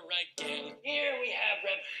over again. Here we have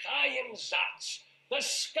Reb Chaim Zatz, the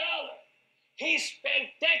scholar. He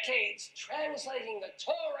spent decades translating the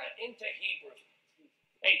Torah into Hebrew.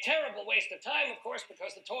 A terrible waste of time, of course,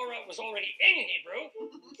 because the Torah was already in Hebrew.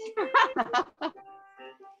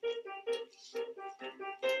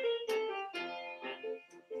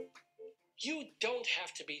 You don't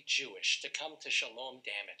have to be Jewish to come to Shalom,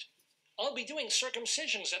 damn it. I'll be doing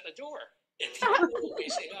circumcisions at the door. If you're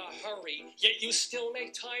always in a hurry, yet you still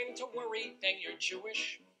make time to worry, then you're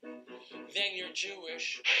Jewish. Then you're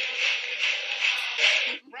Jewish.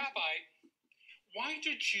 Rabbi, why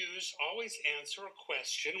do Jews always answer a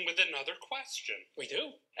question with another question? We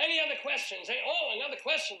do? Any other questions? Hey, oh, another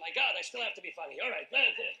question. My God, I still have to be funny. All right,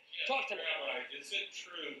 talk to me. Rabbi, is it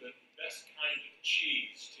true that the best kind of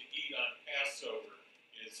cheese to eat on Passover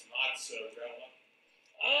is mozzarella?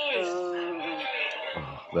 Oh,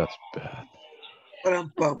 that's bad. But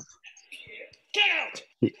I'm bummed. Get out!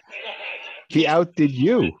 He outdid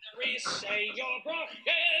you. Say your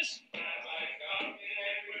brachas.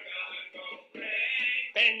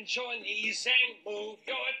 Bend your knees and move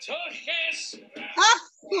your tuchus. Ah,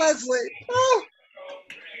 Leslie. Oh.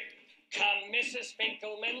 Come, Mrs.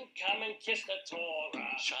 Finkelman, come and kiss the Torah.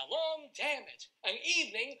 Shalom, damn it. An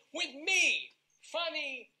evening with me.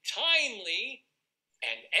 Funny, timely,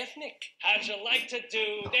 and ethnic. How'd you like to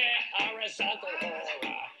do their horizontal horror?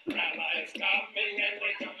 Rabbi's coming and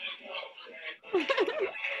we're gonna go. Thank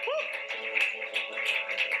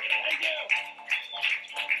you.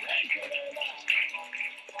 Thank you very much.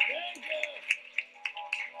 Thank you.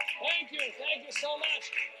 Thank you. Thank you so much.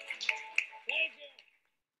 Thank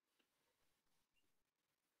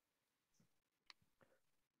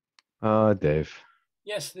you. Dave.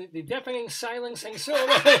 Yes, the deafening silence and so.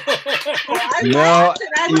 You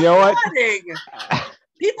know what?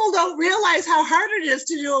 People don't realize how hard it is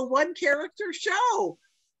to do a one-character show.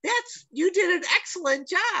 You did an excellent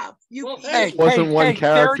job. It wasn't one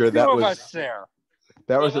character. There That are two was of us there.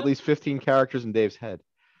 That was at least 15 characters in Dave's head.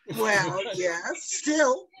 Well, yeah,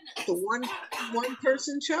 still the one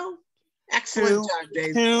person show. Excellent job,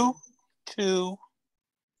 Dave. Two.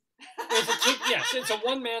 Yes, it's a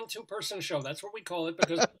one-man, two-person show. That's what we call it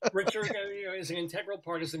because Richard is an integral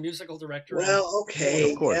part as the musical director. Well,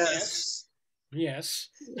 okay, of course. Yes.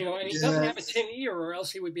 And he doesn't have a tin ear, or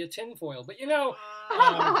else he would be a tinfoil. But sorry,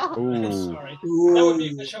 that would be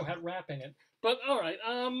if the show had rap in it. But all right,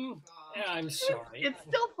 I'm sorry. It's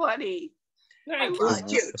still funny. Thank you.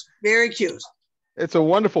 Cute, very cute. It's a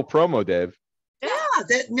wonderful promo, Dave. Yeah,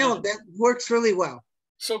 that works really well.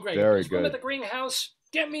 So great. Very Swim good. at the greenhouse.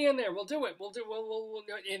 Get me in there. We'll do it. We'll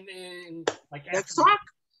in like. Let's talk.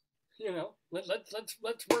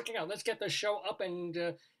 Let's work it out. Let's get the show up and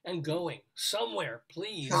going somewhere,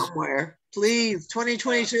 please. Somewhere, please.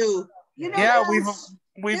 2022. Yeah,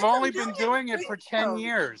 we've only been doing it for 10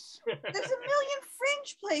 years. There's a million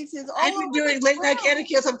fringe places. I've been doing late night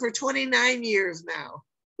catechism for 29 years now.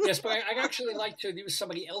 Yes, but I'd actually like to use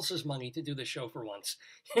somebody else's money to do the show for once.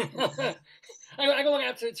 I don't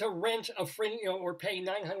have to rent a fringe, or pay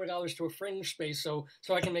 $900 to a fringe space so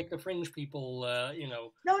I can make the fringe people,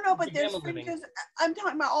 No, but there's fringes. I'm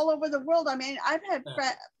talking about all over the world. I mean, I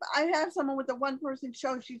have someone with a one-person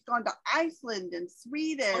show. She's gone to Iceland and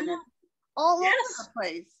Sweden, and all over the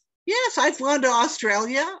place. Yes, I've gone to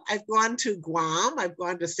Australia. I've gone to Guam. I've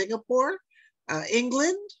gone to Singapore,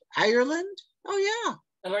 England, Ireland. Oh yeah.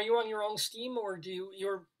 And are you on your own steam, or do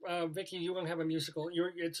you're Vicky? You don't have a musical.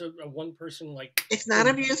 It's a one-person like. It's not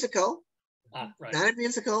a musical. Right. Not a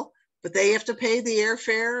musical, but they have to pay the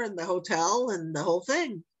airfare and the hotel and the whole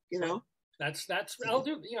thing. That's I'll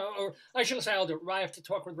do. Or I shouldn't say I'll do. I have to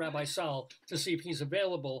talk with Rabbi Sal to see if he's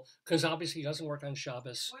available because obviously he doesn't work on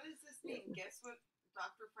Shabbos. What does this mean? Guess what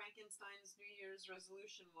Dr. Frankenstein's New Year's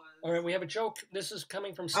resolution was? All right, we have a joke. This is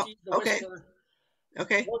coming from Steve the okay. Whistler.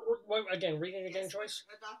 Okay. What again? Read it again, Joyce.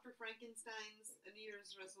 What Dr. Frankenstein's New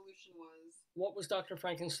Year's resolution was? What was Dr.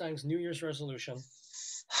 Frankenstein's New Year's resolution?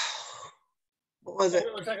 What was it?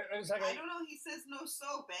 I don't know. He says no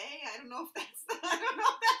soap, eh? I don't know if that's the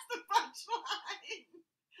punchline.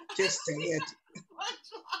 Just say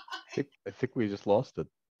it. I think we just lost it.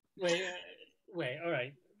 Wait. All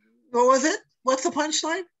right. What was it? What's the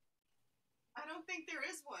punchline? I don't think there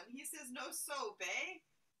is one. He says no soap, eh?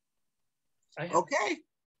 Okay.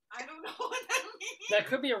 I don't know what that means. That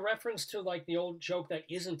could be a reference to like the old joke that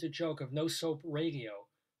isn't a joke of no soap radio.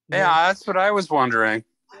 Yeah, that's what I was wondering.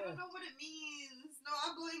 I don't know what it means. No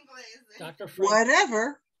hablo inglés. Dr. Frank.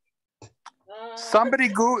 Whatever. Somebody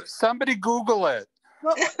Google it.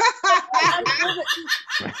 Well,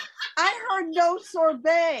 I heard no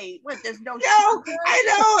sorbet. What? There's no. No, I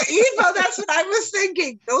know, Eva. That's what I was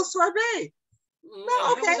thinking. No sorbet.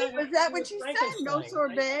 No, okay. Was that what you said? No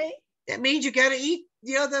sorbet. That means you got to eat,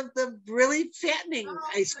 the really fattening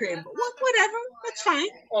ice cream. But whatever, that's fine.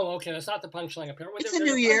 Oh, okay. That's not the punchline up here. It's a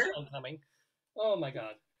new year. Coming. Oh my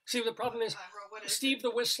God. See, the problem is Steve the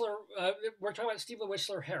Whistler. We're talking about Steve the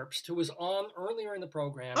Whistler Herbst, who was on earlier in the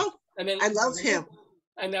program. Oh, and then I love him.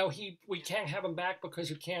 and now we can't have him back because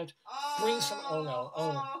you can't bring some. Oh no!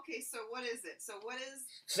 Oh, okay. So what is it? So what is?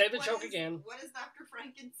 Say the joke again. What is Dr.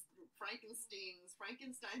 Frankenstein's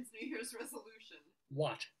New Year's resolution?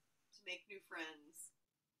 What? To make new friends.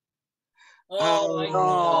 Oh.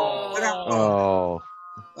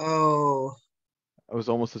 It was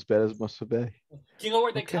almost as bad as it must have been. Do you know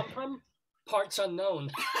where they come from? Parts unknown.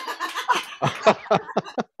 And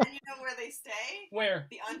you know where they stay? Where?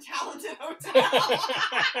 The Untalented Hotel.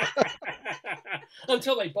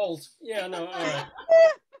 Until they bolt. Yeah, no, all right.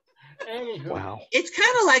 Anywho. Wow. It's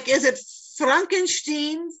kind of like, is it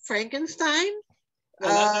Frankenstein?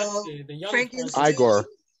 The young Frankenstein. Igor.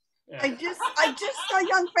 Yeah. I just saw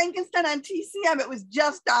Young Frankenstein on TCM. It was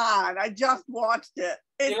just on. I just watched it.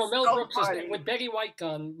 It's Mel so Brooks funny. is with Betty White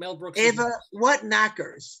gone. Mel Brooks. Ava, what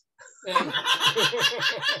knockers?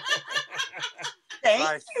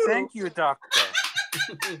 Thank you, Doctor.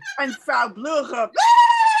 And Frau Blucher.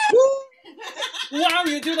 Wow,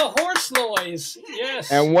 you do the horse noise.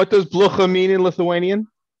 Yes. And what does Blucha mean in Lithuanian?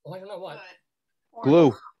 Oh, I don't know what.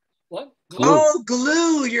 Glue. What? Glue. Oh,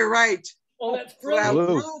 glue. You're right. Oh, that's brilliant.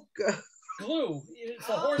 Glue. Glue. It's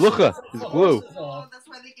a horse. Blucha is glue. Oh, that's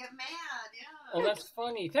why they get mad. Yeah. Oh, that's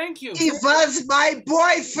funny. Thank you. He was my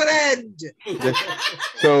boyfriend.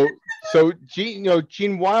 So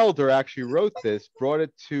Gene Wilder actually wrote this, brought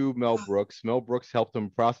it to Mel Brooks. Mel Brooks helped him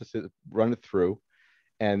process it, run it through,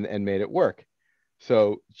 and made it work.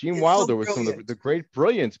 So Gene Wilder was some of the great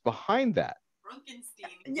brilliance behind that.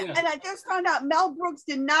 Yeah, and I just found out Mel Brooks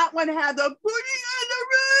did not want to have the pudding on the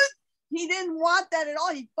roof. He didn't want that at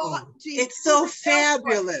all. He fought Gene. It's so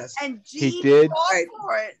fabulous. And Gene he did fought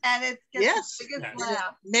for it, and it's just the biggest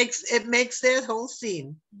laugh. It makes that whole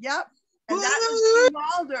scene. Yep. And that was Gene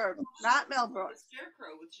Wilder, not Mel Brooks.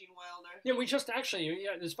 Scarecrow with Gene Wilder. Yeah, we just actually,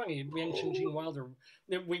 it's funny, you mentioned Gene Wilder.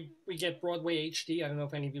 We get Broadway HD. I don't know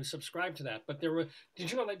if any of you subscribe to that, but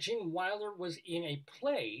did you know that Gene Wilder was in a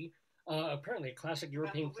play, apparently a classic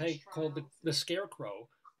European play called The Scarecrow?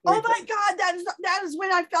 Oh my God, that is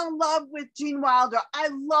when I fell in love with Gene Wilder. I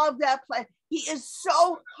love that play. He is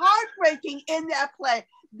so heartbreaking in that play.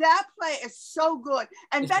 That play is so good.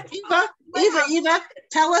 And Eva,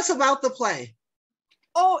 tell us about the play.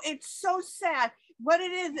 Oh, it's so sad. What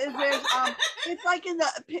it is there's it's like in the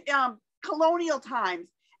colonial times,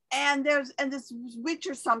 and there's this witch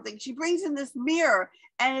or something. She brings in this mirror,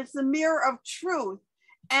 and it's the mirror of truth.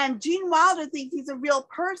 And Gene Wilder thinks he's a real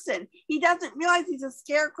person. He doesn't realize he's a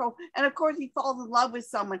scarecrow. And of course, he falls in love with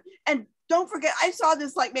someone. And don't forget, I saw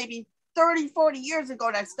this like maybe 30, 40 years ago,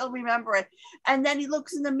 and I still remember it. And then he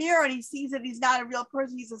looks in the mirror and he sees that he's not a real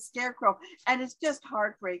person. He's a scarecrow. And it's just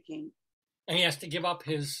heartbreaking. And he has to give up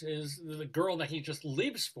the girl that he just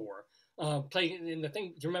lives for. Playing in the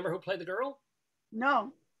thing. Do you remember who played the girl?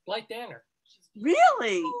 No. Blythe Danner.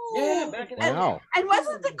 Really? Yeah, back in wow. And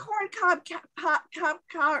wasn't the corn cob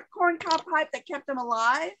pipe that kept him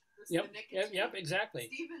alive? Yep, exactly.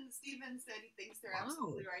 Steven said he thinks they're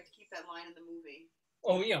absolutely right to keep that line in the movie.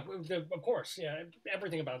 Oh yeah, of course, yeah.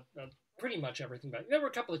 Everything about pretty much everything about. There were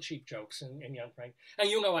a couple of cheap jokes in Young Frank, and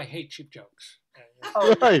I hate cheap jokes.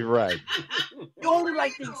 Right. You only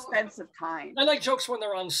like the expensive kind. I like jokes when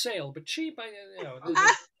they're on sale, but cheap,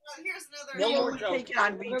 Here's another. You only take it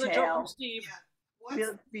on Another joke retail. from Steve.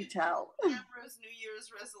 What's retail? Camera's New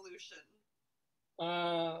Year's resolution.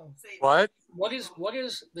 What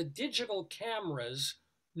is the digital camera's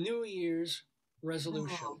New Year's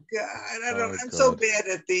resolution? Oh God, I don't. I'm so bad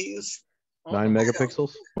at these. 9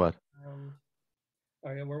 megapixels? What? All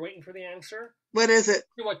right, we're waiting for the answer. What is it?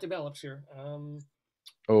 See what develops here.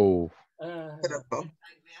 Oh. I'm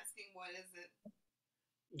asking, what is it?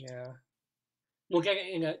 Yeah. We'll get it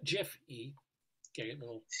in a GIF-y. Get it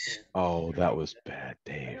little. Yeah. Oh, that was bad,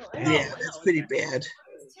 Dave. Yeah, that's pretty bad.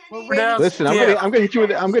 Listen, I'm gonna hit you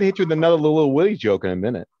with another little Willie joke in a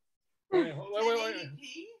minute. Wait.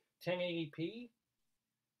 1080p.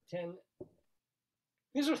 10.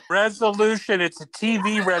 Resolution. It's a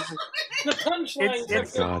TV resolution. The punchline.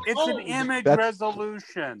 It's an image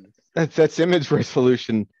resolution. That's image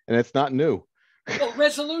resolution, and it's not new. Oh,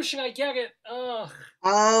 resolution. I get it.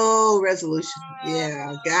 Oh, resolution.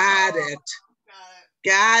 Yeah, got it.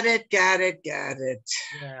 Got it.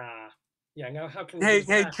 Yeah. Now how can?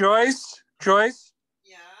 Hey, Joyce.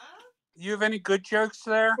 Yeah. You have any good jokes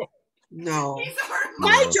there? No.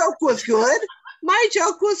 My joke was good. Now,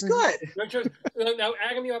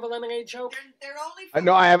 Adam, you have a lemonade joke? They're only.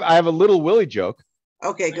 No, I have a little Willie joke.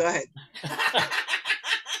 Okay, go ahead.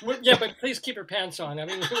 Yeah, but please keep your pants on. I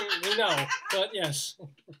mean, we know, but yes.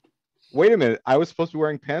 Wait a minute. I was supposed to be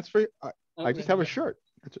wearing pants for you? I just have a shirt.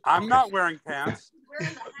 I'm not wearing pants.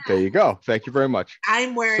 There you go. Thank you very much.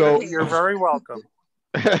 I'm wearing. So you're very welcome.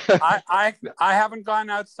 I haven't gone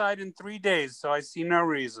outside in 3 days, so I see no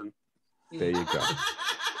reason. There you go.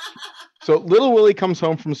 So little Willie comes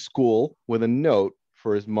home from school with a note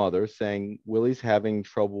for his mother saying Willie's having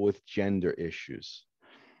trouble with gender issues.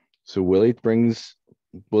 So Willie's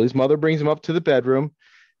mother brings him up to the bedroom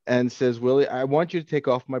and says, Willie, I want you to take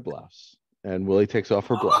off my blouse. And Willie takes off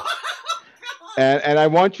her blouse. And I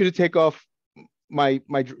want you to take off my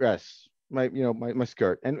dress, my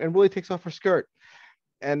skirt. And Willie takes off her skirt.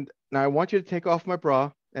 And now I want you to take off my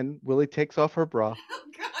bra. And Willie takes off her bra.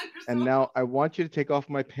 And now I want you to take off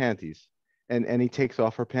my panties. And he takes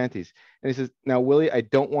off her panties. And he says, now, Willie, I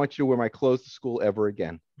don't want you to wear my clothes to school ever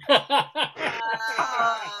again.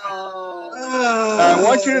 I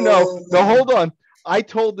want you to know. Now, hold on. I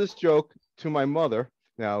told this joke to my mother.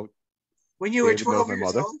 Now, when you were 12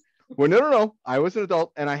 years old? Well, no. I was an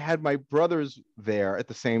adult, and I had my brothers there at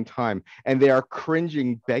the same time, and they are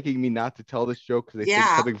cringing, begging me not to tell this joke because they think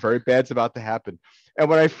something very bad's about to happen. And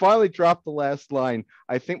when I finally dropped the last line,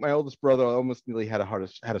 I think my oldest brother almost nearly had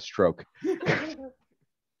a stroke.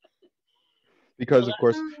 Because, of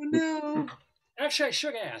course. No. Actually, I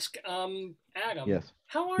should ask, Adam. Yes.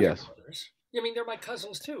 How are your brothers? I mean, they're my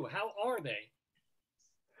cousins too. How are they?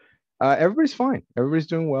 Everybody's fine. Everybody's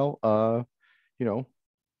doing well. Lots.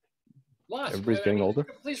 Everybody's getting older.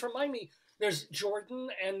 Please remind me. There's Jordan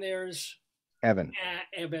and there's Evan.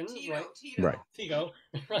 Evan, Tito, right? Tito. Right. Tito,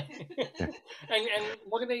 right? and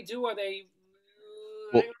what do they do? Are they?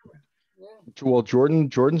 Well,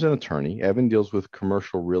 Jordan's an attorney. Evan deals with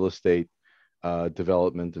commercial real estate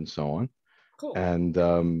development and so on. Cool. And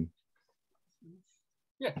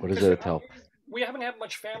yeah, what does it tell? We haven't had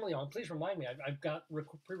much family on. Please remind me. I've got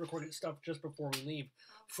pre-recorded stuff just before we leave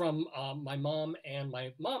from my mom and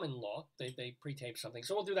my mom-in-law. They pre-taped something,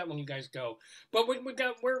 so we'll do that when you guys go. But we're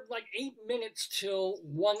like 8 minutes till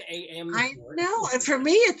 1 a.m. I know, and for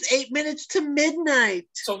me, it's 8 minutes to midnight.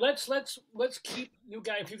 So let's keep you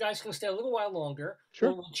guys. If you guys can stay a little while longer,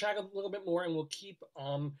 sure. We'll chat a little bit more, and we'll keep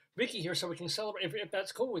Vicky here so we can celebrate. If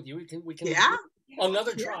that's cool with you, we can yeah.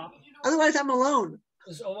 Another drop. Otherwise, I'm alone.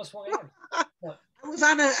 It's almost 1 a.m. I was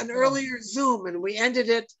on an earlier Zoom and we ended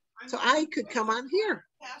it so I could come on here.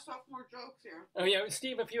 Pass off more jokes here. Oh yeah,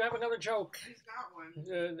 Steve, if you have another joke. He's got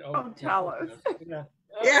one. Tell us. Yeah.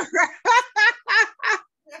 Yeah.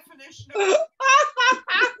 Definition of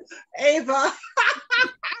Ava.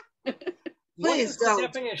 Please What is the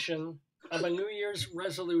definition of a New Year's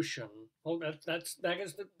resolution? Oh, that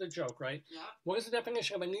is the joke, right? Yeah. What is the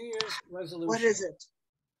definition of a New Year's resolution? What is it?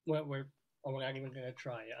 We're not even gonna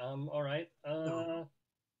try. All right. I'm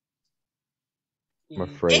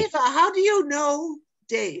afraid. Ava, how do you know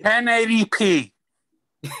Dave? 1080p.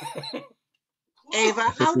 Ava,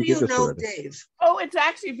 how do you know Dave? Oh, it's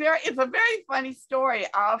actually it's a very funny story.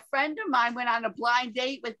 A friend of mine went on a blind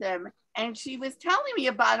date with him, and she was telling me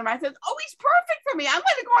about him. I said, "Oh, he's perfect for me. I'm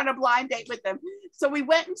going to go on a blind date with him." So we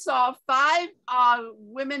went and saw 5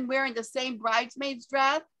 women wearing the same bridesmaid's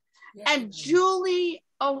dress, and Julie,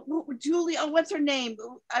 what's her name?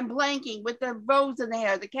 I'm blanking, with the rose in the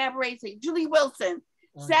hair, the cabaret singer, Julie Wilson,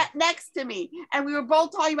 sat next to me, and we were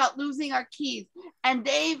both talking about losing our keys. And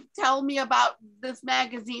Dave told me about this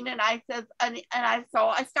magazine, and I said, so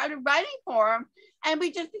I started writing for him, and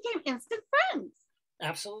we just became instant friends.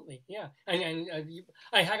 Absolutely, yeah. And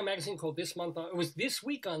I had a magazine called This Month. It was This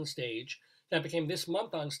Week on Stage that became This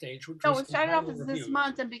Month on Stage. No, it started off as This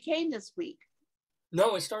Month and became This Week.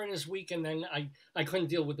 No, it started as week, and then I couldn't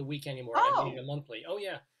deal with the week anymore. I needed a monthly. Oh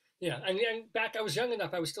yeah, yeah. And back, I was young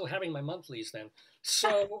enough. I was still having my monthlies then.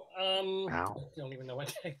 So I don't even know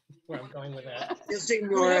where I'm going with that. Just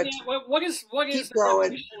ignore it. What is Keep the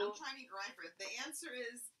going. definition? I'm trying to grind for it. The answer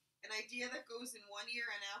is an idea that goes in one ear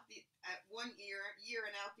and out one year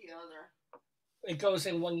and out the other. It goes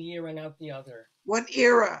in 1 year and out the other. One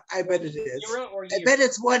era, I bet it is. Era or year? I bet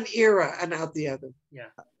it's one era and out the other. Yeah.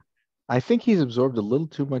 I think he's absorbed a little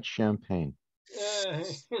too much champagne.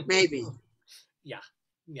 Maybe. Yeah.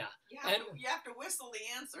 You have to whistle the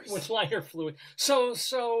answers. With lighter fluid. So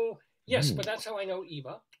yes, but that's how I know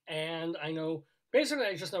Eva. And I know, basically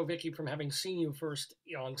I just know Vicky from having seen you first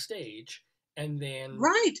on stage. And then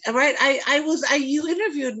Right. You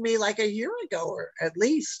interviewed me like a year ago, or at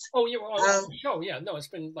least. Oh, you were on the show. Yeah, no, it's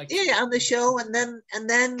been like on the show, and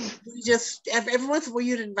then we just every once in a while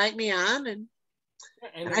you'd invite me on, and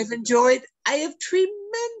I have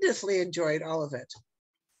tremendously enjoyed all of it.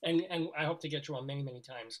 And I hope to get you on many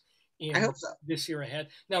times I hope so. this year ahead.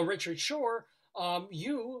 Now, Richard Shore,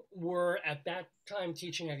 You were at that time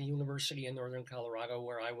teaching at a university in Northern Colorado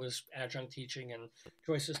where I was adjunct teaching and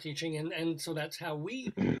Joyce was teaching. And so that's how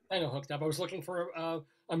we kind of hooked up. I was looking for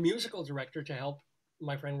a musical director to help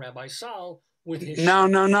my friend Rabbi Sal with his No,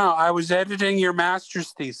 show. no. I was editing your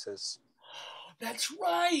master's thesis. That's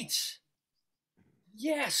right.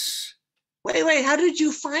 Yes. Wait. How did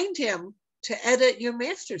you find him to edit your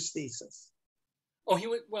master's thesis? Oh, he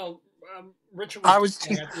was, well, Richard I was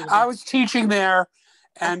teaching there,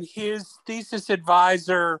 and his thesis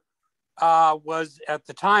advisor was at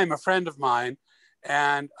the time a friend of mine,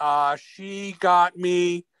 and she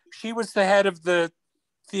was the head of the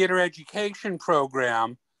theater education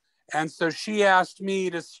program, and so she asked me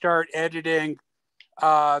to start editing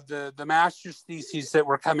the master's theses that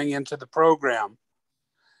were coming into the program.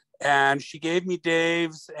 And she gave me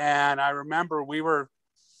Dave's, and I remember we were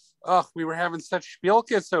having such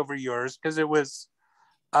spielkes over yours because it was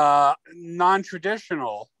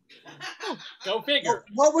non-traditional. Go figure.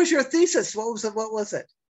 What was your thesis? What was it?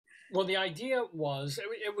 Well, the idea was,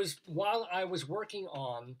 it was while I was working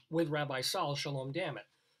on with Rabbi Sal, Shalom Dammit.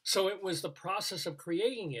 So it was the process of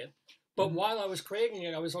creating it. But while I was creating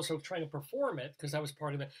it, I was also trying to perform it because that was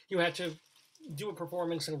part of it. You had to do a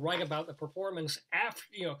performance and write about the performance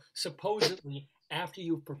after, supposedly after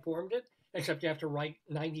you've performed it, except you have to write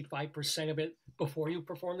 95% of it before you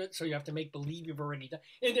performed it. So you have to make believe you've already done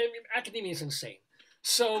it. Academia is insane.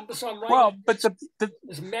 So I'm writing. Well, but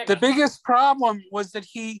the biggest problem was that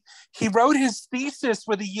he wrote his thesis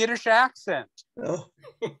with a Yiddish accent. Oh.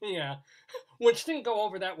 Yeah, which didn't go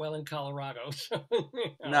over that well in Colorado. So,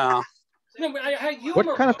 No. No, but I had humor.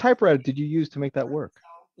 What kind of typewriter did you use to make that work?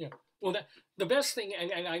 Yeah. Well, the best thing,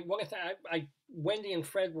 and I want to thank Wendy and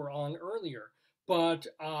Fred were on earlier, but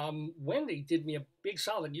Wendy did me a big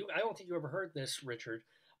solid. I don't think you ever heard this, Richard.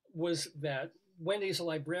 Was that Wendy's a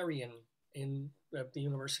librarian in the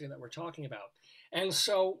university that we're talking about, and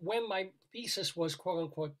so when my thesis was quote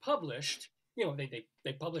unquote published,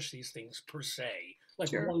 they publish these things per se, like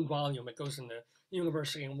Sure. one volume. It goes in the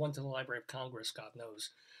university and one to the Library of Congress, God knows.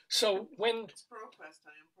 So when It's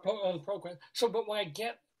ProQuest, ProQuest. So, but when I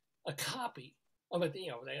get a copy of it,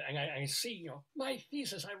 and I see, my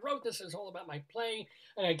thesis, I wrote this, is all about my play,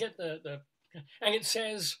 and I get and it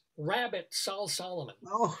says Rabbit Sal Solomon.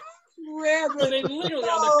 Oh, Rabbit! So they literally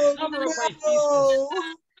on the cover of my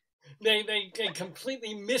thesis, they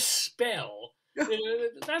completely misspell.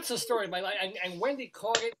 That's the story of my life. And Wendy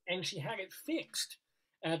caught it, and she had it fixed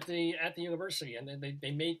at the university, and then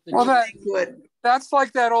they made the. Well, that's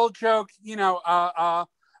like that old joke,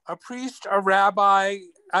 a priest, a rabbi,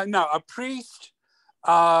 a priest,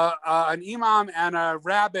 an imam, and a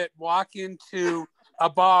rabbit walk into a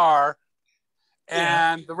bar,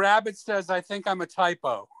 and the rabbit says, "I think I'm a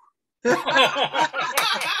typo."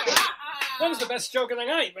 That was the best joke of the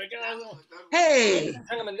night. But, hey,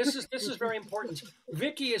 gentlemen, this is very important.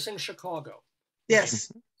 Vicky is in Chicago.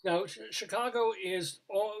 Yes. Now, Chicago is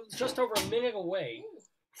just over a minute away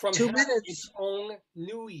from 2 having minutes. its own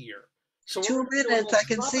New Year. So 2 minutes, I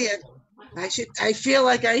can see it. I feel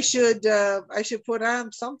like I should put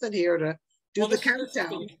on something here to do the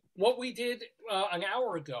countdown. What we did an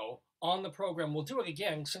hour ago on the program, we'll do it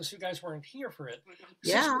again since you guys weren't here for it.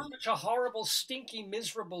 Yeah. Since it was such a horrible, stinky,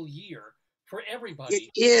 miserable year for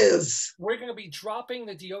everybody. It is. We're going to be dropping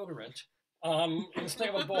the deodorant instead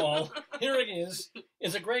of a ball. Here it is.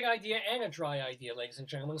 It's a great idea and a dry idea, ladies and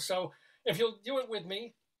gentlemen. So if you'll do it with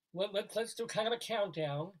me, let's do kind of a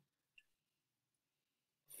countdown.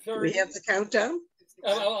 30. Do we have the countdown?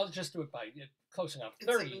 I'll just do it by close enough.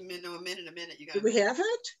 30. A minute. You got. Do we have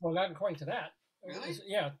it? Well, not according to that. Really?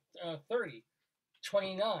 Yeah, 30,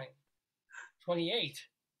 29, 28,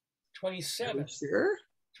 27, sure?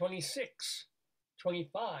 26,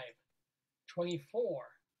 25, 24,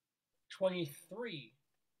 23,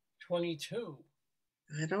 22.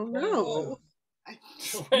 I don't know.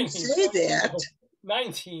 20, You say that.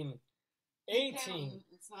 19, 18.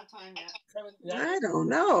 It's not time yet. 17, I don't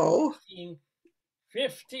know.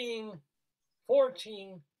 15,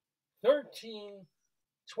 14, 13,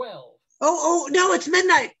 12. Oh, no, it's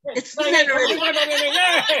midnight. It's midnight already.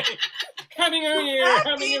 Happy New Year.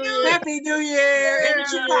 Happy New Year in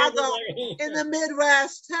Chicago, in the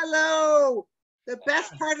Midwest. Hello. The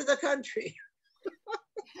best part of the country.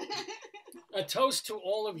 A toast to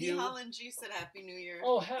all of you. Holland G said Happy New Year.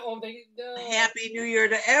 Happy New Year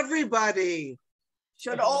to everybody.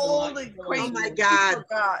 Should all the Oh my God.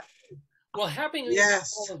 Well, Happy New Year to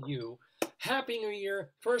all of you. Happy New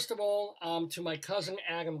Year. First of all, to my cousin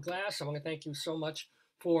Adam Glass, I want to thank you so much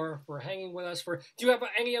for hanging with us. Do you have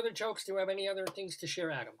any other jokes? Do you have any other things to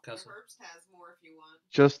share, Adam, cousin? Herbst has more if you want.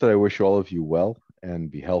 Just that I wish all of you well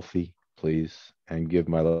and be healthy, please, and give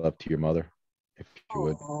my love to your mother, if you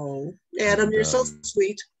would. Oh, Adam, you're so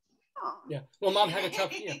sweet. Yeah. Well, Mom had a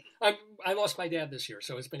tough year. I lost my dad this year,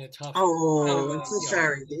 so it's been a tough. Oh, I'm so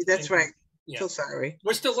sorry. That's right. Yeah. So sorry.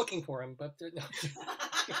 We're still looking for him, but no.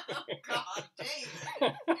 God,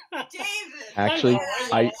 David. Actually,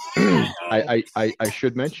 I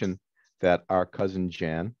should mention that our cousin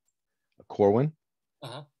Jan Corwin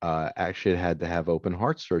actually had to have open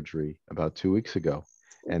heart surgery about 2 weeks ago,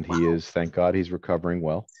 and he is, thank God, he's recovering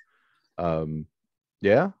well.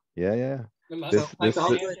 Yeah. My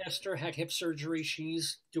aunt Esther had hip surgery.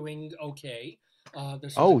 She's doing okay.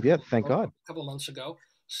 Thank God. A couple of months ago.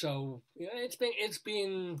 So yeah, it's been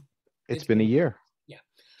a year. Yeah.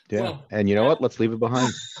 Well, and you know what? Let's leave it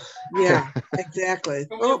behind. Yeah, exactly.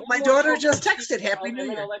 Oh, my daughter just texted Happy New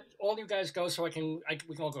Year. I'll let all you guys go so we can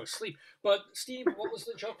all go to sleep. But Steve, what was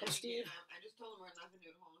the joke from Steve? I just told him we're not going to do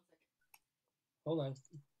it. Hold on.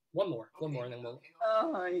 One more, and then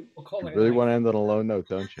we'll call it. You really want to end on a low note,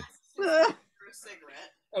 don't you? For a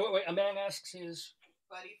cigarette. Oh, wait. A man asks his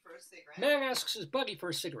buddy for a cigarette. Man asks his buddy for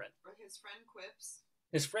a cigarette. Or his friend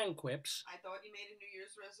quips. I thought you made a New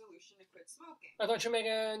Year's resolution to quit smoking. I thought you made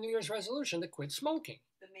a New Year's resolution to quit smoking.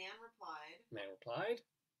 The man replied.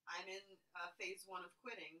 I'm in phase 1 of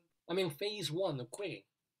quitting. I'm in phase 1 of quitting.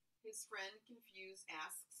 His friend confused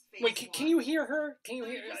asks phase Wait, 1. can you hear her? Can you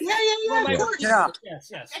hear? Yeah. Of course. Yeah.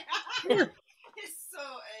 Yes.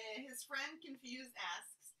 So his friend confused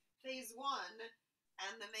asks phase 1,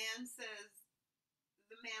 and the man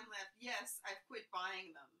laughed, yes, I've quit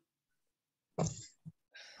buying them.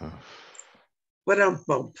 What a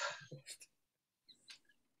bump.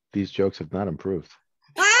 These jokes have not improved.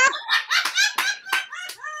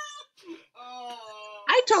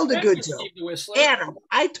 I told a good joke. Adam,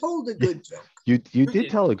 I told a good joke. You did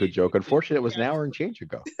tell a good joke. Unfortunately, it was an hour and change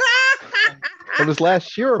ago. It was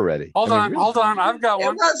last year already. Hold on. I've got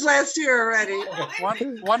one. It was last year already.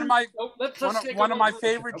 One of my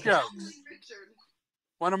favorite jokes.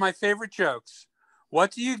 One of my favorite jokes.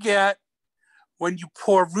 What do you get when you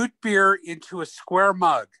pour root beer into a square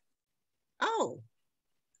mug? Oh,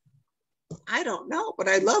 I don't know, but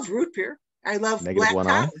I love root beer. I love Negative black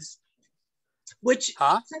cows, which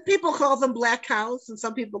some people call them black cows and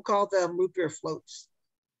some people call them root beer floats.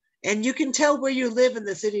 And you can tell where you live in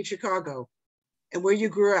the city of Chicago and where you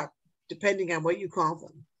grew up, depending on what you call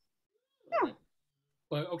them.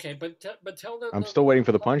 Well, okay, but tell them. I'm still waiting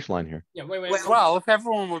for the punchline here. Yeah, wait. Well, if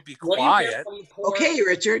everyone would be quiet. Okay,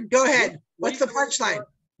 Richard, go ahead. What's the punchline?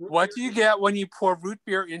 What do you get when you pour root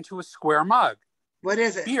beer into a square mug? What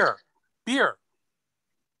is it? Beer.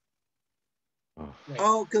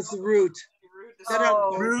 Oh, because the root.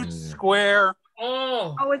 Root square.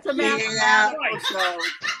 Oh, it's a math. Yeah.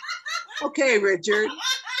 Okay, Richard.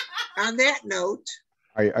 On that note.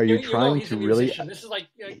 Are you trying to really? This is like,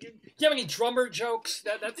 do you have any drummer jokes?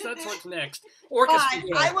 That's what's next.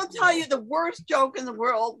 I will tell you the worst joke in the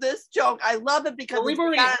world. This joke, I love it because we've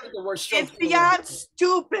already had the worst joke. It's beyond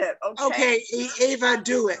stupid. Okay, Ava,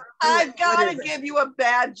 do it. I've got to give you a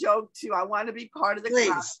bad joke too. I want to be part of the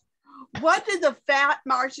class. What did the fat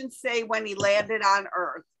Martian say when he landed on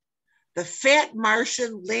Earth? The fat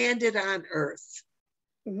Martian landed on Earth.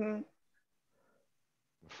 Mm-hmm. I'm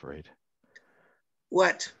afraid.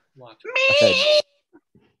 What? Me.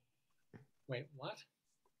 Wait, what?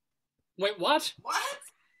 Wait, what? What?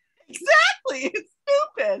 Exactly. It's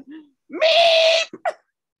stupid. Me.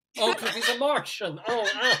 Oh, because he's a Martian. Oh.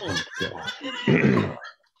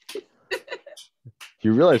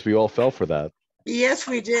 You realize we all fell for that. Yes,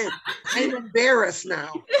 we did. I'm embarrassed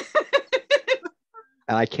now.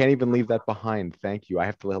 And I can't even leave that behind. Thank you. I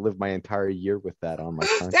have to live my entire year with that on my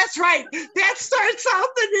tongue. That's right. That starts out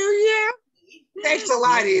the new year. Thanks a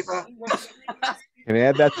lot, Eva. Can I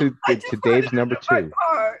add that to Dave's number 2? Somebody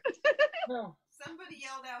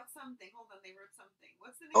yelled out something. Hold on, they wrote something.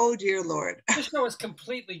 What's the name? Oh, dear Lord. This show has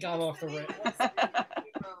completely gone off the rails.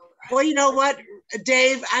 Well, you know what,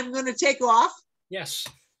 Dave? I'm going to take off. Yes.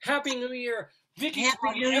 Happy New Year. Vicky,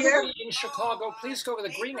 Happy New everybody Year. in Chicago, please go to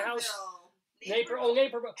the greenhouse. Naperville.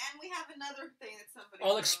 Naperville. And we have another thing that somebody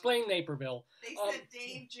I'll explain Naperville. They said,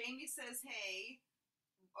 Dave, Jamie says, hey,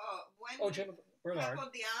 when Jamie Bernard.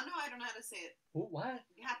 Capodanno? I don't know how to say it. What?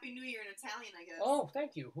 Happy New Year in Italian, I guess. Oh,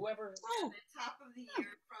 thank you. Whoever. And the top of the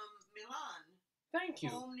year from Milan. Thank you.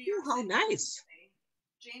 Home, New York How nice.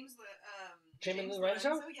 Jamie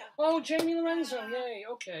Lorenzo? Yeah. Oh, Jamie Lorenzo. Yay.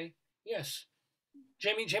 Okay. Yes.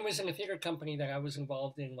 Jamie was in a theater company that I was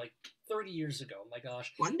involved in like 30 years ago. My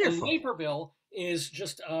gosh. Wonderful. And Naperville is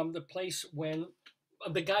just the place when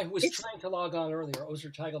the guy who was trying to log on earlier, Ozer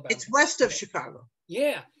Teigelbaum. It's west of Chicago.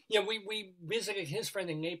 Yeah. Yeah, we visited his friend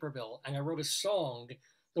in Naperville, and I wrote a song,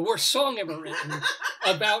 the worst song ever written,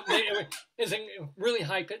 about is really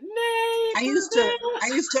high pitch. I used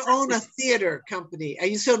to own a theater company. I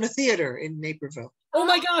used to own a theater in Naperville. Oh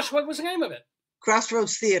my gosh, what was the name of it?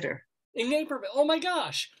 Crossroads Theater. In Naperville. Oh my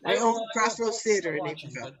gosh. I owned Crossroads Theater in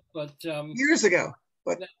Naperville. But years ago.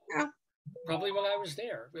 But yeah. Probably when I was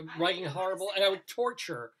there, writing horrible, and I would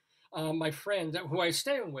torture my friend who I was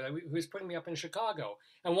staying with, who was putting me up in Chicago.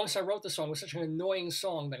 And once I wrote the song, it was such an annoying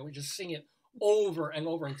song that I would just sing it over and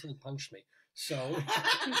over until he punched me. So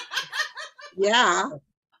yeah.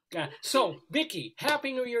 Yeah. So, Vicki,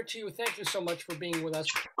 Happy New Year to you. Thank you so much for being with us.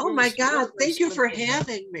 Oh my God! Thank you for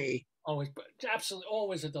having me. Always, absolutely,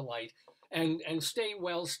 always a delight. And stay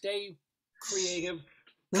well, stay creative.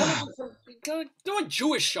 Do a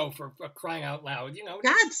Jewish show for crying out loud. You know.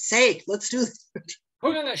 God's sake, let's do this.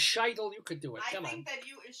 Put on a sheitel. You could do it. Come on. I think that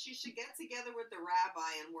she should get together with the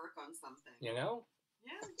rabbi and work on something. You know.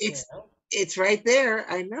 Yeah. It's right there.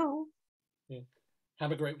 I know. Yeah.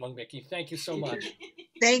 Have a great one, Vicki. Thank you so much.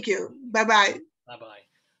 Thank you. Bye-bye. Bye-bye.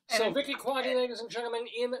 So Vicki Quaggy, ladies and gentlemen,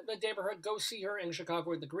 in the Daverhood. Go see her in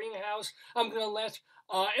Chicago at the Greenhouse. I'm going to let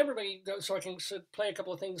everybody go so I can play a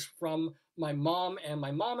couple of things from my mom and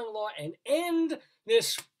my mom-in-law and end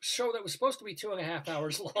this show that was supposed to be 2.5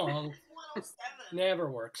 hours long.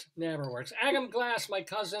 Never works. Never works. Adam Glass, my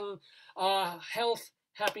cousin, health,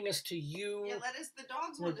 happiness to you. Yeah, the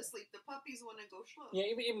dogs want to sleep. The puppies want to go schlook. Yeah,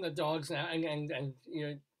 even the dogs now, and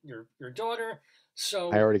you know, your daughter.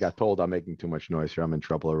 So I already got told I'm making too much noise here. I'm in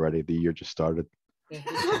trouble already. The year just started.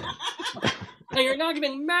 Hey, you're not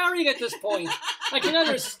even married at this point. I can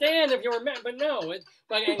understand if you were married, but no.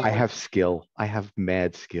 But anyway. I have skill. I have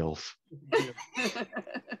mad skills.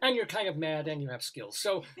 And you're kind of mad, and you have skills.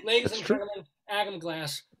 So, ladies and gentlemen, Adam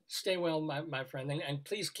Glass, stay well, my friend, and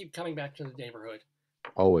please keep coming back to the Daverhood.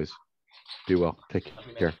 Always. Be well. Take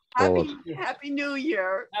care. Happy New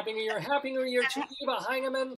Year. Happy New Year. Happy New Year to Eva Heineman,